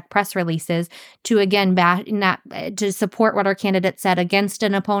 fact check press releases to, again, to support what our candidate said against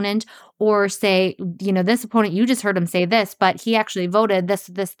an opponent, or say, this opponent, you just heard him say this, but he actually voted this,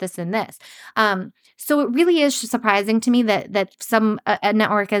 and this. So it really is surprising to me that a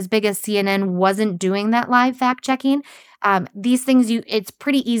network as big as CNN wasn't doing that live fact checking. These things, it's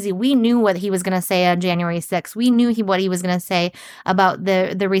pretty easy. We knew what he was going to say on January 6th. We knew what he was going to say about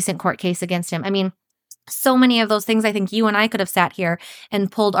the recent court case against him. I mean, so many of those things, I think you and I could have sat here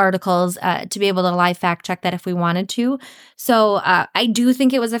and pulled articles to be able to live fact check that if we wanted to. So I do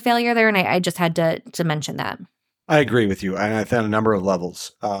think it was a failure there, and I just had to mention that. I agree with you, and I think on a number of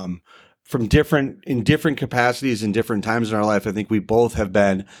levels. In different capacities in different times in our life, I think we both have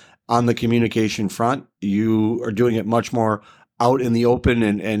been on the communication front. You are doing it much more out in the open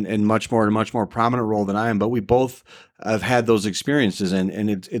and much more prominent role than I am, but we both have had those experiences, and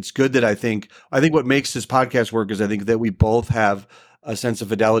it's good that I think what makes this podcast work is I think that we both have a sense of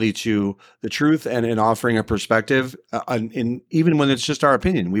fidelity to the truth and in offering a perspective, even when it's just our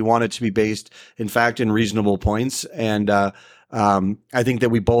opinion. We want it to be based in fact in reasonable points, and I think that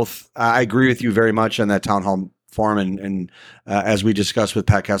we both, I agree with you very much on that town hall forum. And as we discussed with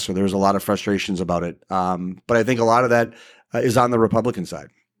Pat Kessler, there was a lot of frustrations about it. But I think a lot of that is on the Republican side,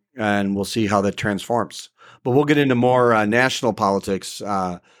 and we'll see how that transforms. But we'll get into more national politics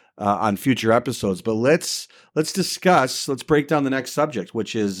on future episodes. But let's break down the next subject,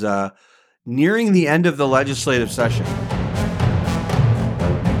 which is nearing the end of the legislative session.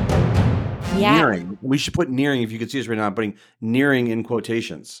 Yeah. Nearing. We should put nearing. If you could see us right now, I'm putting nearing in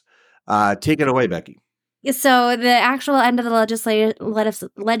quotations. Take it away, Becky. So the actual end of the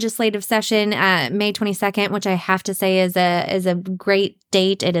legislative session, May 22nd, which I have to say is a great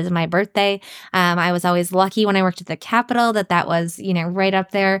date. It is my birthday. I was always lucky when I worked at the Capitol that was, right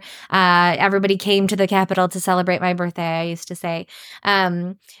up there. Everybody came to the Capitol to celebrate my birthday, I used to say.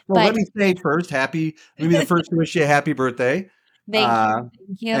 Well, let me say first, let me be the first to wish you a happy birthday. Thank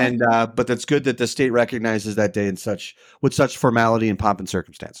you. And but that's good that the state recognizes that day with such formality and pomp and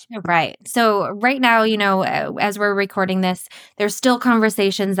circumstance. Right. So right now, as we're recording this, there's still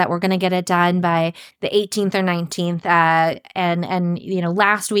conversations that we're going to get it done by the 18th or 19th. And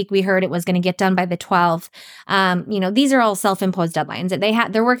last week we heard it was going to get done by the 12th. These are all self-imposed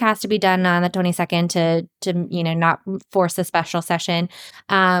deadlines. Their work has to be done on the 22nd to not force a special session.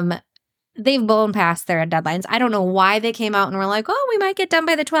 They've blown past their deadlines. I don't know why they came out and were like, oh, we might get done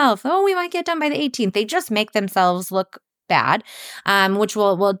by the 12th. Oh, we might get done by the 18th. They just make themselves look bad, which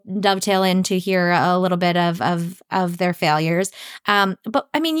we'll dovetail into here a little bit of their failures. But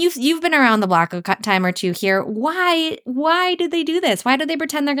I mean, you've been around the block a time or two here. Why did they do this? Why do they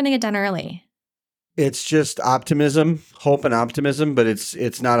pretend they're going to get done early? It's just optimism, hope and optimism, but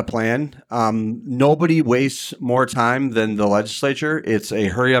it's not a plan. Nobody wastes more time than the legislature. It's a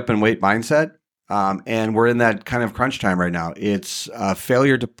hurry up and wait mindset. And we're in that kind of crunch time right now. It's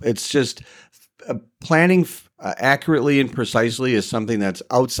it's just planning accurately and precisely is something that's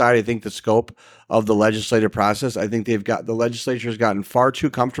outside, I think, the scope of the legislative process. I think the legislature has gotten far too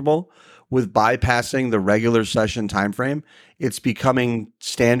comfortable with bypassing the regular session timeframe. It's becoming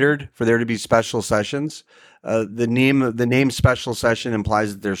standard for there to be special sessions. The name special session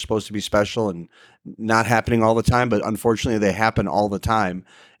implies that they're supposed to be special and not happening all the time, but unfortunately they happen all the time.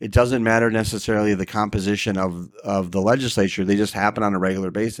 It doesn't matter necessarily the composition of the legislature. They just happen on a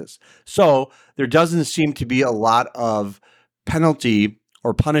regular basis. So there doesn't seem to be a lot of penalty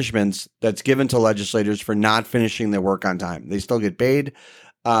or punishments that's given to legislators for not finishing their work on time. They still get paid.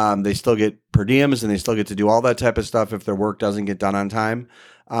 They still get per diems, and they still get to do all that type of stuff if their work doesn't get done on time.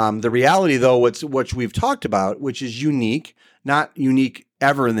 The reality, though, what we've talked about, which is unique, not unique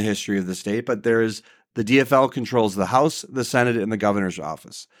ever in the history of the state, but there is the DFL controls the House, the Senate, and the governor's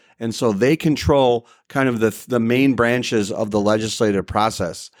office. And so they control kind of the main branches of the legislative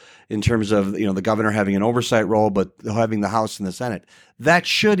process in terms of, the governor having an oversight role, but having the House and the Senate. That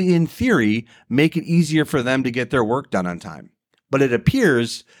should, in theory, make it easier for them to get their work done on time. But it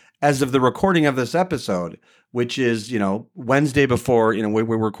appears, as of the recording of this episode, which is, Wednesday before,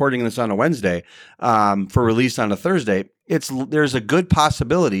 we're recording this on a Wednesday for release on a Thursday, there's a good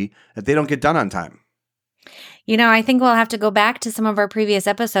possibility that they don't get done on time. I think we'll have to go back to some of our previous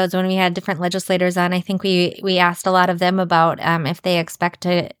episodes when we had different legislators on. I think we asked a lot of them about if they expect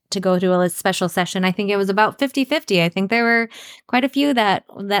to go to a special session. I think it was about 50-50. I think there were quite a few that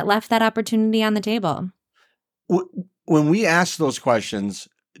left that opportunity on the table. When we asked those questions,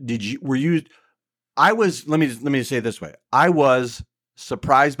 let me say it this way. I was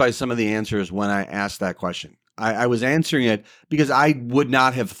surprised by some of the answers when I asked that question. I was answering it because I would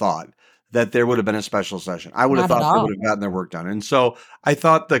not have thought that there would have been a special session. I would have thought they would have gotten their work done. And so I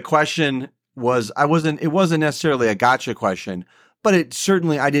thought the question was, it wasn't necessarily a gotcha question, but it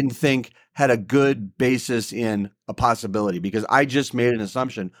certainly, I didn't think had a good basis in a possibility, because I just made an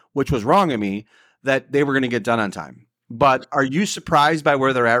assumption, which was wrong of me, that they were going to get done on time. But are you surprised by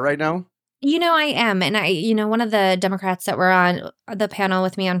where they're at right now? I am. And one of the Democrats that were on the panel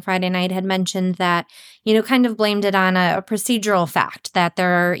with me on Friday night had mentioned that, kind of blamed it on a procedural fact that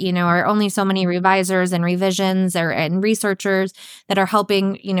there are only so many revisers and revisions and researchers that are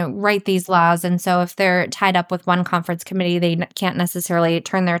helping, write these laws. And so if they're tied up with one conference committee, they can't necessarily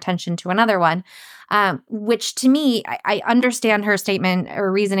turn their attention to another one. Which to me, I understand her statement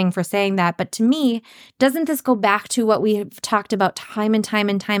or reasoning for saying that. But to me, doesn't this go back to what we've talked about time and time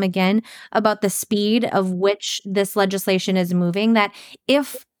and time again about the speed of which this legislation is moving? That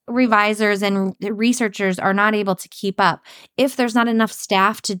if revisers and researchers are not able to keep up, if there's not enough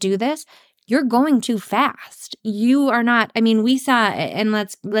staff to do this, you're going too fast. You are not. We saw, and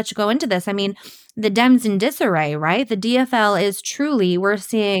let's go into this. The Dems in disarray, right? The DFL is truly, we're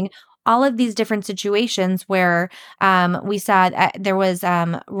seeing all of these different situations where we saw there was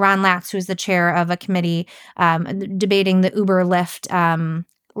Ron Latz, who's the chair of a committee debating the Uber Lyft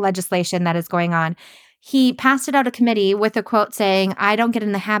legislation that is going on. He passed it out of committee with a quote saying, "I don't get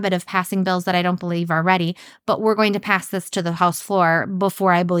in the habit of passing bills that I don't believe are ready, but we're going to pass this to the House floor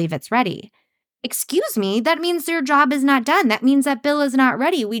before I believe it's ready." Excuse me, that means their job is not done. That means that bill is not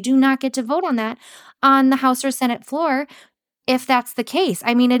ready. We do not get to vote on that on the House or Senate floor if that's the case.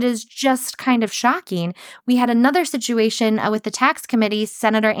 It is just kind of shocking. We had another situation with the tax committee.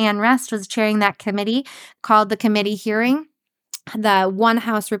 Senator Ann Rest was chairing that committee, called the committee hearing. The one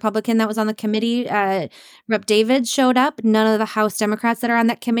House Republican that was on the committee, Rep. David, showed up. None of the House Democrats that are on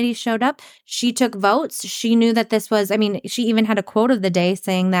that committee showed up. She took votes. She knew that this was, she even had a quote of the day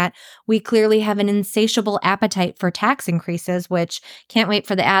saying that we clearly have an insatiable appetite for tax increases, which can't wait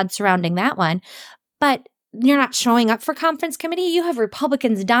for the ad surrounding that one. But you're not showing up for conference committee. You have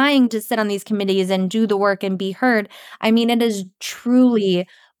Republicans dying to sit on these committees and do the work and be heard. It is truly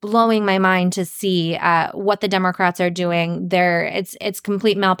blowing my mind to see what the Democrats are doing. It's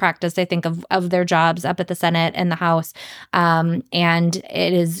complete malpractice, I think, of their jobs up at the Senate and the House. And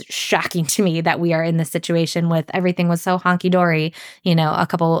it is shocking to me that we are in this situation with everything was so honky-dory, a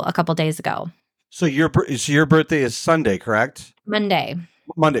couple days ago. So your birthday is Sunday, correct? Monday.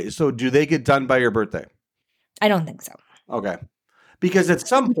 So do they get done by your birthday? I don't think so. Okay. Because at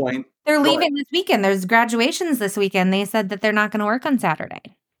some point... They're leaving this weekend. There's graduations this weekend. They said that they're not going to work on Saturday.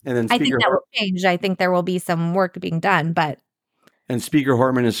 And then I think that will change. I think there will be some work being done, but... And Speaker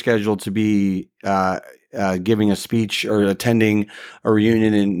Hortman is scheduled to be giving a speech or attending a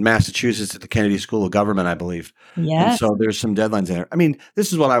reunion in Massachusetts at the Kennedy School of Government, I believe. Yeah. And so there's some deadlines in there.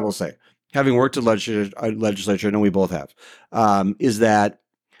 This is what I will say. Having worked at legislature, I know we both have, is that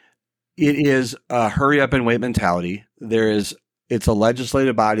it is a hurry up and wait mentality. It's a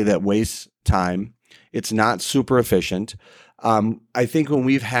legislative body that wastes time. It's not super efficient. I think when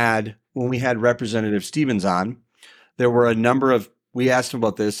we had Representative Stevens on, there were a number of, we asked him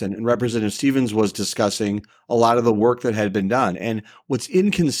about this, and Representative Stevens was discussing a lot of the work that had been done. And what's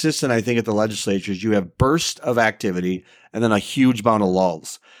inconsistent, I think, at the legislature is you have bursts of activity and then a huge amount of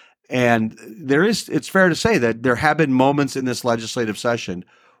lulls. And it's fair to say that there have been moments in this legislative session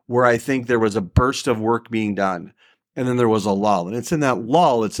where I think there was a burst of work being done, and then there was a lull. And it's in that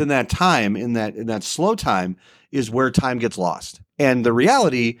lull, it's in that time, in that slow time is where time gets lost. And the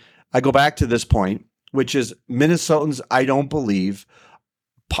reality, I go back to this point, which is Minnesotans, I don't believe,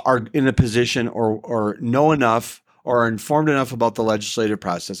 are in a position or know enough or are informed enough about the legislative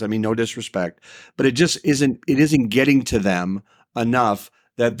process. No disrespect, but it isn't getting to them enough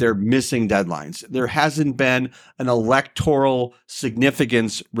that they're missing deadlines. There hasn't been an electoral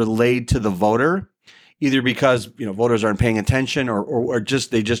significance relayed to the voter, either because voters aren't paying attention or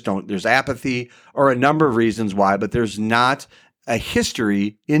just they just don't. There's apathy or a number of reasons why, but there's not a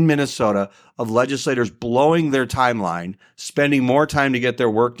history in Minnesota of legislators blowing their timeline, spending more time to get their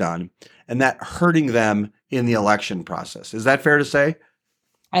work done, and that hurting them in the election process. Is that fair to say?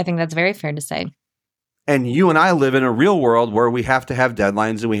 I think that's very fair to say. And you and I live in a real world where we have to have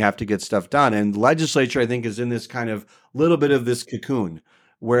deadlines and we have to get stuff done. And legislature, I think, is in this kind of little bit of this cocoon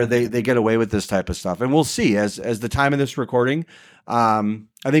where they get away with this type of stuff. And we'll see as the time of this recording. I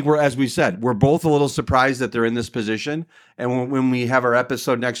think as we said, we're both a little surprised that they're in this position. And when we have our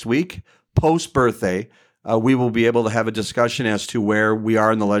episode next week, post birthday, we will be able to have a discussion as to where we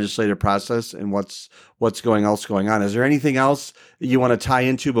are in the legislative process and what's going on. Is there anything else that you want to tie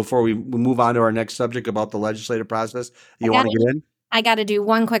into before we move on to our next subject about the legislative process you want to get in? I got to do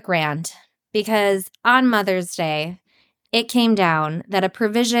one quick rant because on Mother's Day, it came down that a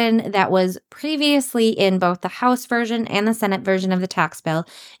provision that was previously in both the House version and the Senate version of the tax bill,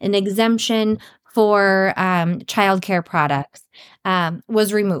 an exemption for childcare products,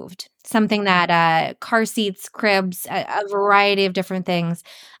 was removed. Something that car seats, cribs, a variety of different things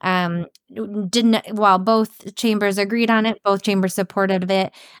while both chambers agreed on it, both chambers supported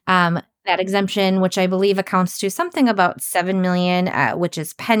it. That exemption, which I believe accounts to something about $7 million, which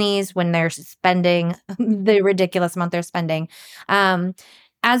is pennies when they're spending the ridiculous amount they're spending. As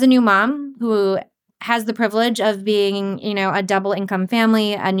a new mom who has the privilege of being, a double income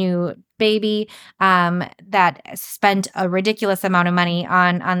family, a new baby that spent a ridiculous amount of money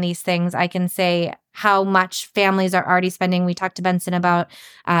on these things, I can say how much families are already spending. We talked to Benson about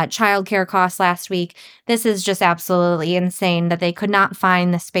childcare costs last week. This is just absolutely insane that they could not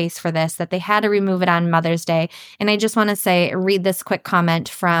find the space for this, that they had to remove it on Mother's Day. And I just want to read this quick comment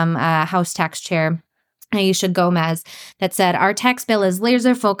from House Tax Chair Aisha Gomez that said, "Our tax bill is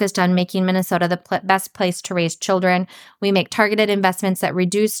laser focused on making Minnesota the best place to raise children. We make targeted investments that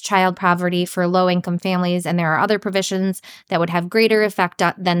reduce child poverty for low-income families, and there are other provisions that would have greater effect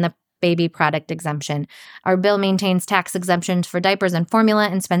than the baby product exemption. Our bill maintains tax exemptions for diapers and formula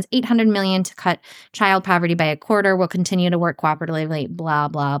and spends $800 million to cut child poverty by a quarter. We'll continue to work cooperatively, blah,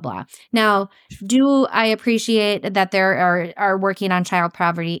 blah, blah." Now, do I appreciate that there are working on child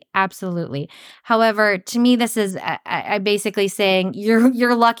poverty? Absolutely. However, to me, this is I basically saying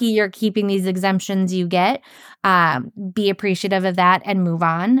you're lucky you're keeping these exemptions you get. Be appreciative of that and move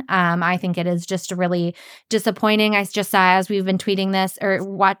on. I think it is just really disappointing. I just saw, as we've been tweeting this or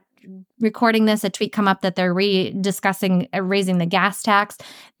recording this, a tweet come up that they're discussing raising the gas tax.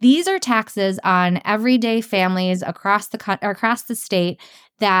 These are taxes on everyday families across the state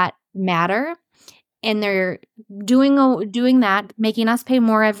that matter, and they're doing that, making us pay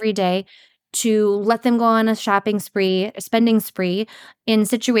more every day to let them go on a spending spree in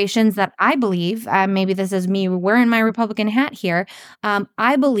situations that I believe, maybe this is me wearing my Republican hat here,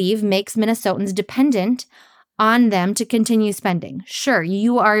 I believe makes Minnesotans dependent on them to continue spending. Sure,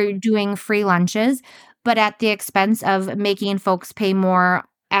 you are doing free lunches, but at the expense of making folks pay more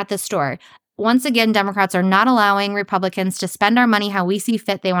at the store. Once again, Democrats are not allowing Republicans to spend our money how we see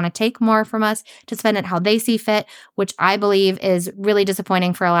fit. They want to take more from us to spend it how they see fit, which I believe is really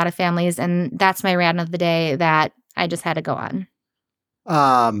disappointing for a lot of families. And that's my rant of the day that I just had to go on.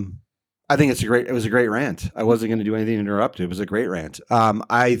 I think it was a great rant. I wasn't going to do anything to interrupt it. It was a great rant.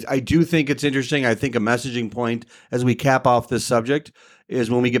 I do think it's interesting. I think a messaging point as we cap off this subject is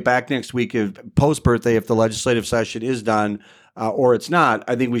when we get back next week, post birthday, if the legislative session is done or it's not,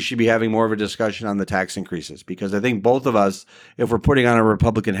 I think we should be having more of a discussion on the tax increases, because I think both of us, if we're putting on our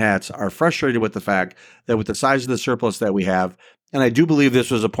Republican hats, are frustrated with the fact that with the size of the surplus that we have, and I do believe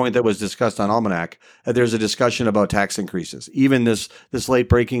this was a point that was discussed on Almanac, that there's a discussion about tax increases. Even this late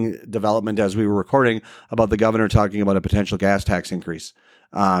breaking development as we were recording about the governor talking about a potential gas tax increase.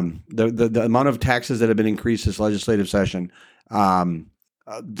 The amount of taxes that have been increased this legislative session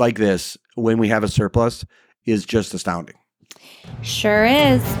like this when we have a surplus is just astounding. Sure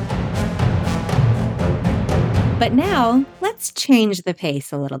is. But now let's change the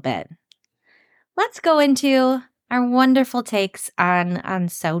pace a little bit. Let's go into our wonderful takes on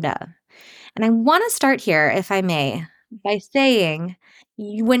soda. And I want to start here, if I may, by saying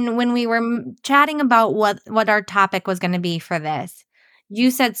when we were chatting about what our topic was going to be for this,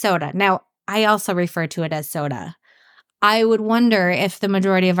 you said soda. Now, I also refer to it as soda. I would wonder if the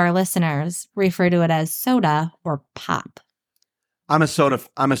majority of our listeners refer to it as soda or pop. I'm a soda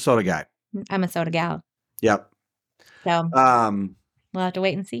guy. I'm a soda gal. Yep. So we'll have to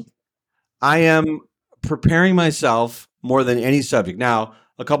wait and see. I am preparing myself more than any subject. Now,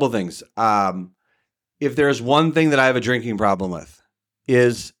 a couple of things. If there's one thing that I have a drinking problem with,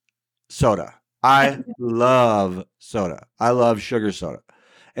 is soda. I love soda. I love sugar soda.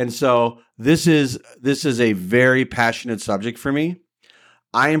 And so this is a very passionate subject for me.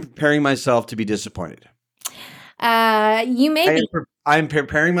 I am preparing myself to be disappointed. You may be. I'm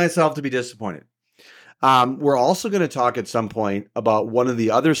preparing myself to be disappointed. We're also going to talk at some point about one of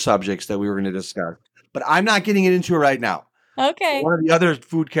the other subjects that we were going to discuss, but I'm not getting into it right now. Okay. One of the other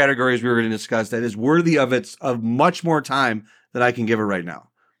food categories we were going to discuss that is worthy of much more time than I can give it right now.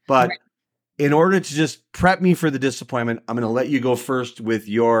 But in order to just prep me for the disappointment, I'm going to let you go first with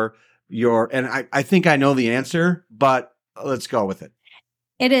your, and I think I know the answer, but let's go with it.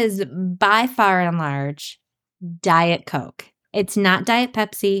 It is by far and large Diet Coke. It's not Diet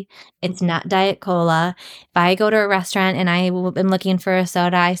Pepsi. It's not Diet Cola. If I go to a restaurant and I am looking for a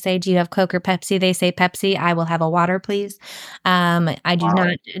soda, I say, do you have Coke or Pepsi? They say Pepsi. I will have a water, please. I do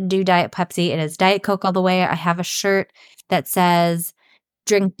not do Diet Pepsi. It is Diet Coke all the way. I have a shirt that says,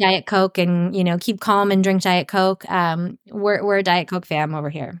 drink Diet Coke and, keep calm and drink Diet Coke. We're a Diet Coke fam over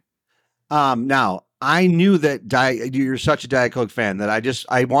here. Now, I knew that you're such a Diet Coke fan that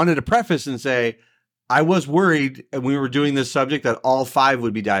I wanted to preface and say, I was worried when we were doing this subject that all 5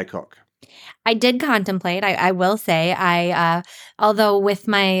 would be Diet Coke. I did contemplate. I will say, although with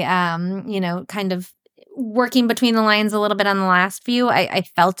my, kind of working between the lines a little bit on the last few, I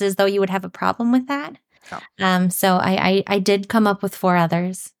felt as though you would have a problem with that. Yeah. So I did come up with 4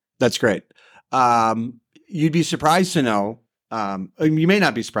 others. That's great. You'd be surprised to know, you may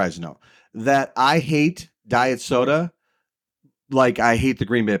not be surprised to know, that I hate diet soda like I hate the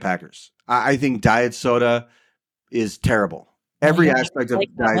Green Bay Packers. I think diet soda is terrible. Every aspect of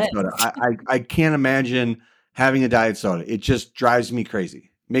diet soda. I can't imagine having a diet soda. It just drives me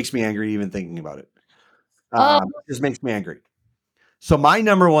crazy. Makes me angry even thinking about it. It just makes me angry. So my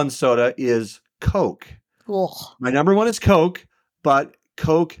number 1 soda is Coke. Ugh. My number 1 is Coke, but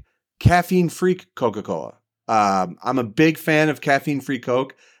Coke caffeine-free Coca-Cola. I'm a big fan of caffeine-free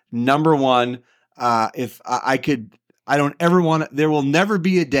Coke. Number 1, if I could, I don't ever want to, there will never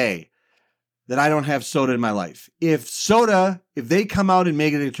be a day that I don't have soda in my life. If they come out and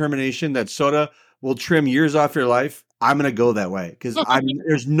make a determination that soda will trim years off your life, I'm going to go that way because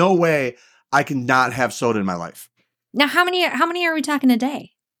there's no way I can not have soda in my life. Now, how many are we talking a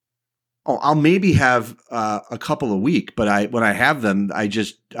day? Oh, I'll maybe have a couple a week, but when I have them, I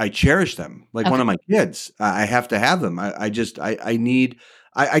cherish them like one of my kids. I have to have them. I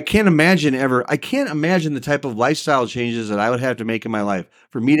can't imagine the type of lifestyle changes that I would have to make in my life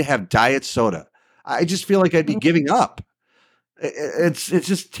for me to have diet soda. I just feel like I'd be giving up. It's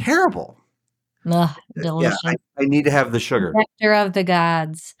just terrible. Ugh, delicious. Yeah, I need to have the sugar. Nectar of the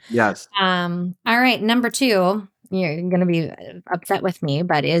gods. Yes. All right, number 2. You're going to be upset with me,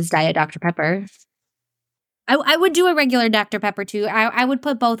 but is Diet Dr. Pepper. I would do a regular Dr. Pepper too. I would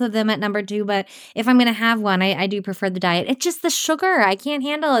put both of them at number 2, but if I'm going to have one, I do prefer the diet. It's just the sugar. I can't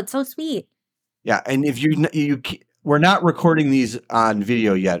handle it. It's so sweet. Yeah, and if we're not recording these on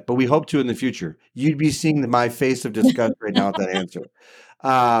video yet, but we hope to in the future. You'd be seeing my face of disgust right now with that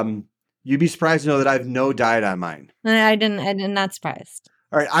answer. You'd be surprised to know that I have no diet on mine. I'm not surprised.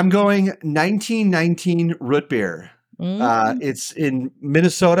 All right, I'm going 1919 root beer. It's in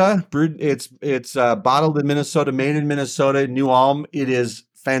Minnesota. Brewed. It's bottled in Minnesota, made in Minnesota, New Ulm. It is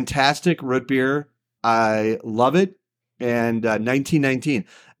fantastic root beer. I love it. And 1919.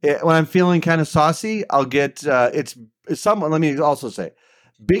 When I'm feeling kind of saucy, I'll get it's somewhat. Let me also say,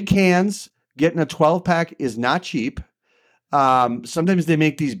 big cans. Getting a 12-pack is not cheap. Sometimes they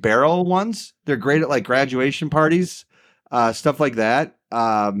make these barrel ones. They're great at like graduation parties, stuff like that.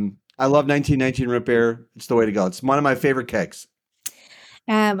 I love 1919 root beer. It's the way to go. It's one of my favorite kegs.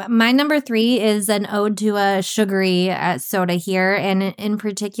 My number 3 is an ode to a sugary soda here. And in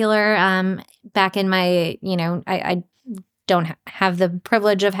particular, back in my, I don't have the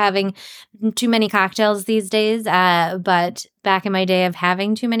privilege of having too many cocktails these days. But back in my day of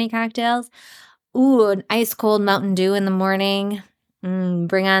having too many cocktails, an ice cold Mountain Dew in the morning.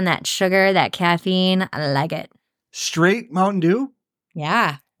 Bring on that sugar, that caffeine. I like it. Straight Mountain Dew?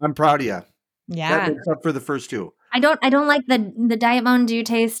 Yeah. I'm proud of you. Yeah. That makes up for the first 2. I don't like the Diet Mountain Dew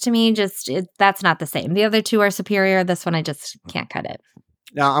taste to me. That's not the same. The other 2 are superior. This one, I just can't cut it.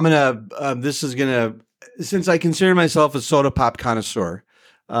 Now since I consider myself a soda pop connoisseur,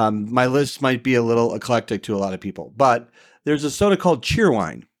 my list might be a little eclectic to a lot of people, but there's a soda called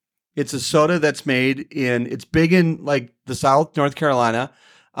Cheerwine. It's a soda that's it's big in like the South, North Carolina.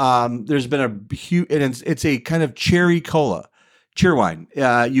 There's been a huge, and it's a kind of cherry cola. Cheerwine.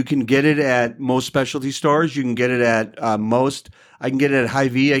 You can get it at most specialty stores. You can get it at most. I can get it at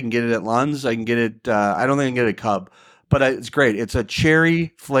Hy-Vee. I can get it at Lund's. I can get it. I don't think I can get it at Cub, but it's great. It's a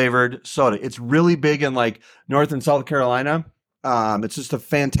cherry flavored soda. It's really big in like North and South Carolina. It's just a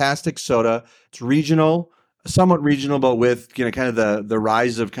fantastic soda. It's regional, somewhat regional, but with kind of the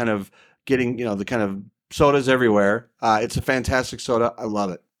rise of kind of getting the kind of sodas everywhere. It's a fantastic soda. I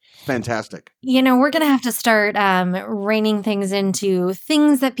love it. Fantastic. We're going to have to start reining things into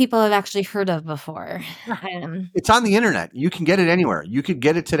things that people have actually heard of before. It's on the internet. You can get it anywhere. You could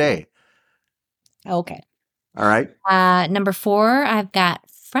get it today. Okay. All right. Number 4, I've got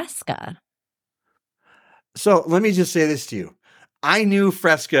Fresca. So let me just say this to you. I knew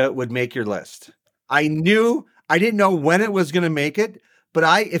Fresca would make your list. I didn't know when it was going to make it, but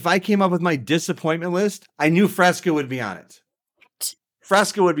if I came up with my disappointment list, I knew Fresca would be on it.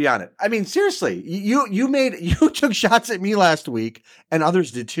 Fresca would be on it. I mean, seriously, you took shots at me last week, and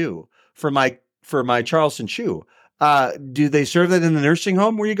others did too, for my Charleston Chew. Do they serve that in the nursing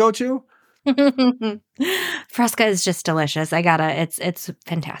home where you go to? Fresca is just delicious. It's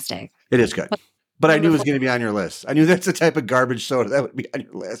fantastic. It is good. But I knew it was going to be on your list. I knew that's the type of garbage soda that would be on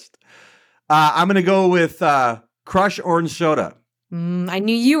your list. I'm going to go with Crush Orange Soda. I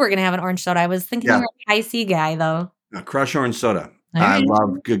knew you were going to have an orange soda. I was thinking you were a high C guy, though. Crush Orange Soda. All I right.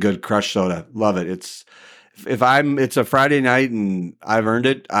 love good Crush Soda. Love it. It's a Friday night and I've earned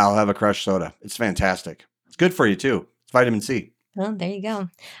it, I'll have a Crush Soda. It's fantastic. It's good for you too. It's vitamin C. Well, there you go. All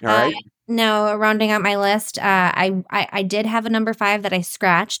right. Now, rounding out my list, I did have a number 5 that I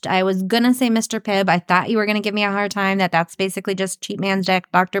scratched. I was going to say Mr. Pibb. I thought you were going to give me a hard time. That's basically just cheap man's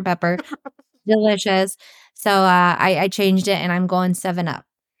Dr. Pepper. Delicious. So I changed it and I'm going 7-Up.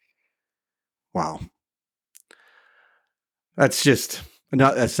 Wow. That's just a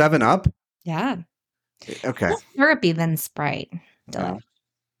 7-Up? Yeah. Okay. Less syrupy than Sprite. Delicious.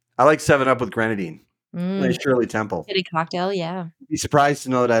 I like 7-Up with grenadine. Mm. Nice Shirley Temple. City cocktail, yeah. Be surprised to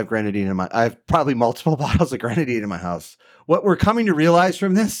know that I have grenadine I have probably multiple bottles of grenadine in my house. What we're coming to realize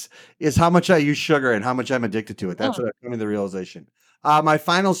from this is how much I use sugar and how much I'm addicted to it. That's what I'm coming to the realization. My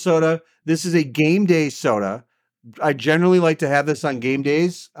final soda, this is a game day soda. I generally like to have this on game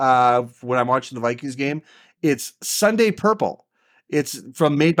days when I'm watching the Vikings game. It's Sunday Purple. It's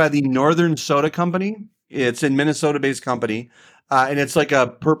made by the Northern Soda Company. It's a Minnesota-based company. And it's like a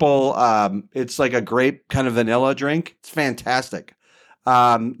purple, it's like a grape kind of vanilla drink. It's fantastic.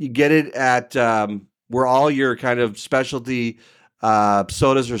 You get it at where all your kind of specialty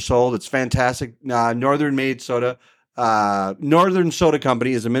sodas are sold. It's fantastic. Northern made soda. Northern Soda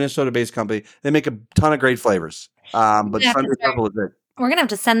Company is a Minnesota-based company. They make a ton of great flavors. But Sunday Purple is it. We're going to have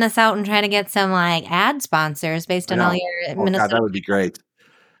to send this out and try to get some ad sponsors based on all your Minnesota. God, that would be great.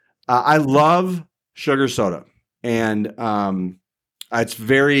 I love sugar soda. And it's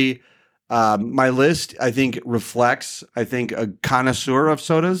very, my list, I think, reflects, a connoisseur of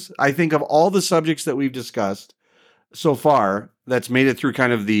sodas. I think of all the subjects that we've discussed so far that's made it through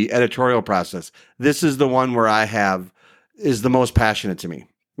kind of the editorial process. This is the one where is the most passionate to me.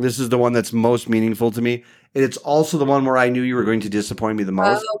 This is the one that's most meaningful to me. And it's also the one where I knew you were going to disappoint me the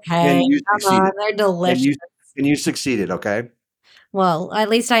most. Okay. And you succeeded. They're delicious. And you succeeded, okay? Well, at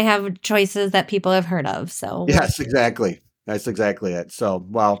least I have choices that people have heard of. So yes, exactly. That's exactly it. So,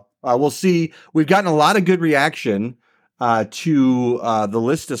 well, we'll see. We've gotten a lot of good reaction to the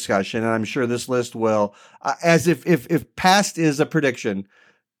list discussion, and I'm sure this list will, as if past is a prediction,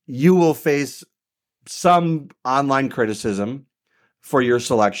 you will face some online criticism for your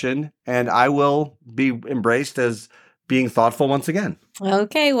selection, and I will be embraced as being thoughtful once again.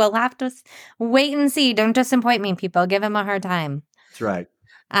 Okay, we'll have to wait and see. Don't disappoint me, people. Give him a hard time. That's right.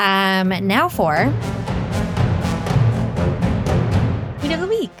 Now for Tweet of the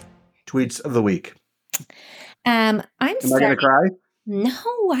Week. Tweets of the week. Am I going to cry? No,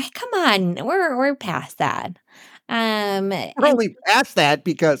 come on. We're past that. We're only past that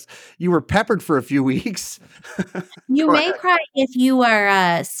because you were peppered for a few weeks. You may cry if you are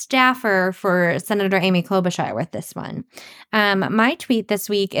a staffer for Senator Amy Klobuchar with this one. My tweet this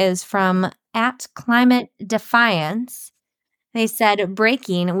week is from @ClimateDefiance. They said,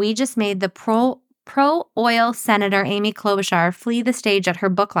 breaking, we just made the pro-oil Senator Amy Klobuchar flee the stage at her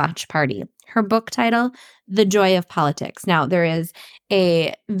book launch party. Her book title, The Joy of Politics. Now, there is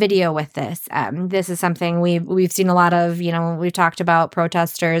a video with this. This is something we've seen a lot of, we've talked about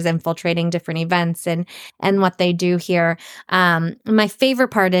protesters infiltrating different events and what they do here. My favorite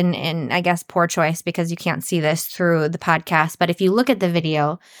part, in I guess poor choice because you can't see this through the podcast, but if you look at the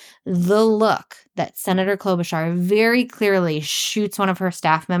video, the look that Senator Klobuchar very clearly shoots one of her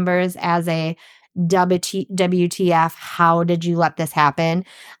staff members as a WTF, how did you let this happen?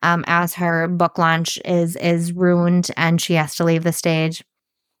 As her book launch is ruined and she has to leave the stage,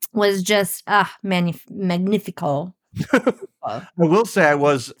 was just magnifico. I will say I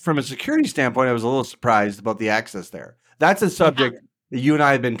was, from a security standpoint, I was a little surprised about the access there. That's a subject that you and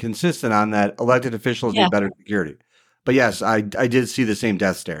I have been consistent on, that elected officials need better security. But yes, I did see the same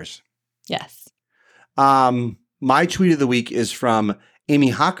death stares. Yes. My tweet of the week is from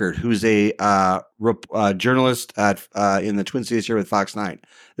Amy Hockert, who's a journalist in the Twin Cities here with Fox 9.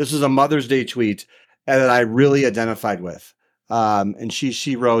 This was a Mother's Day tweet that I really identified with. And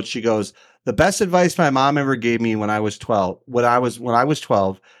she wrote, she goes, "The best advice my mom ever gave me when I was 12, when I was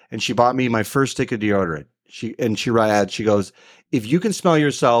 12, and she bought me my first stick of deodorant. She goes, if you can smell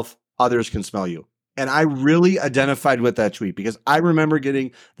yourself, others can smell you." And I really identified with that tweet because I remember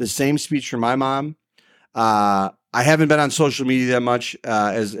getting the same speech from my mom. I haven't been on social media that much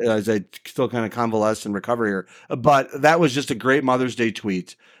as I still kind of convalesce and recover here. But that was just a great Mother's Day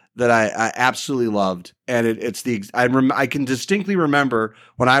tweet that I absolutely loved. And I can distinctly remember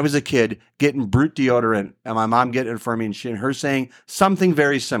when I was a kid getting Brute deodorant and my mom getting it for me and her saying something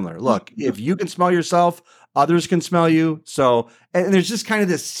very similar. Look, if you can smell yourself, others can smell you. So, and there's just kind of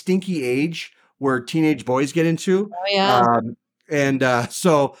this stinky age where teenage boys get into. Oh, yeah.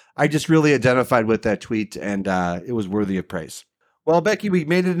 So I just really identified with that tweet, and it was worthy of praise. Well, Becky, we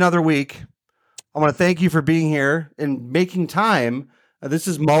made it another week. I want to thank you for being here and making time. This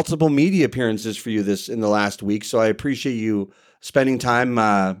is multiple media appearances for you in the last week, so I appreciate you spending time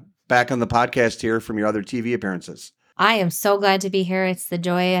back on the podcast here from your other TV appearances. I am so glad to be here. It's the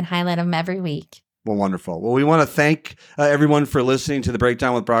joy and highlight of every week. Well, wonderful. Well, we want to thank everyone for listening to the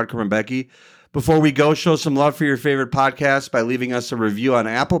Breakdown with Broadcom and Becky. Before we go, show some love for your favorite podcast by leaving us a review on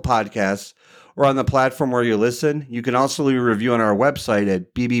Apple Podcasts or on the platform where you listen. You can also leave a review on our website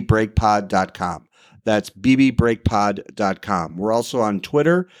at bbreakpod.com. That's bbreakpod.com. We're also on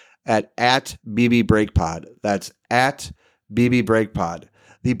Twitter at @bbreakpod. That's at @bbreakpod.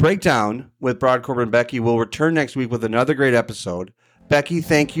 The Breakdown with Broadcom and Becky will return next week with another great episode. Becky,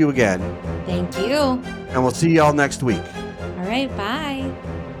 thank you again. Thank you. And we'll see y'all next week. All right, bye.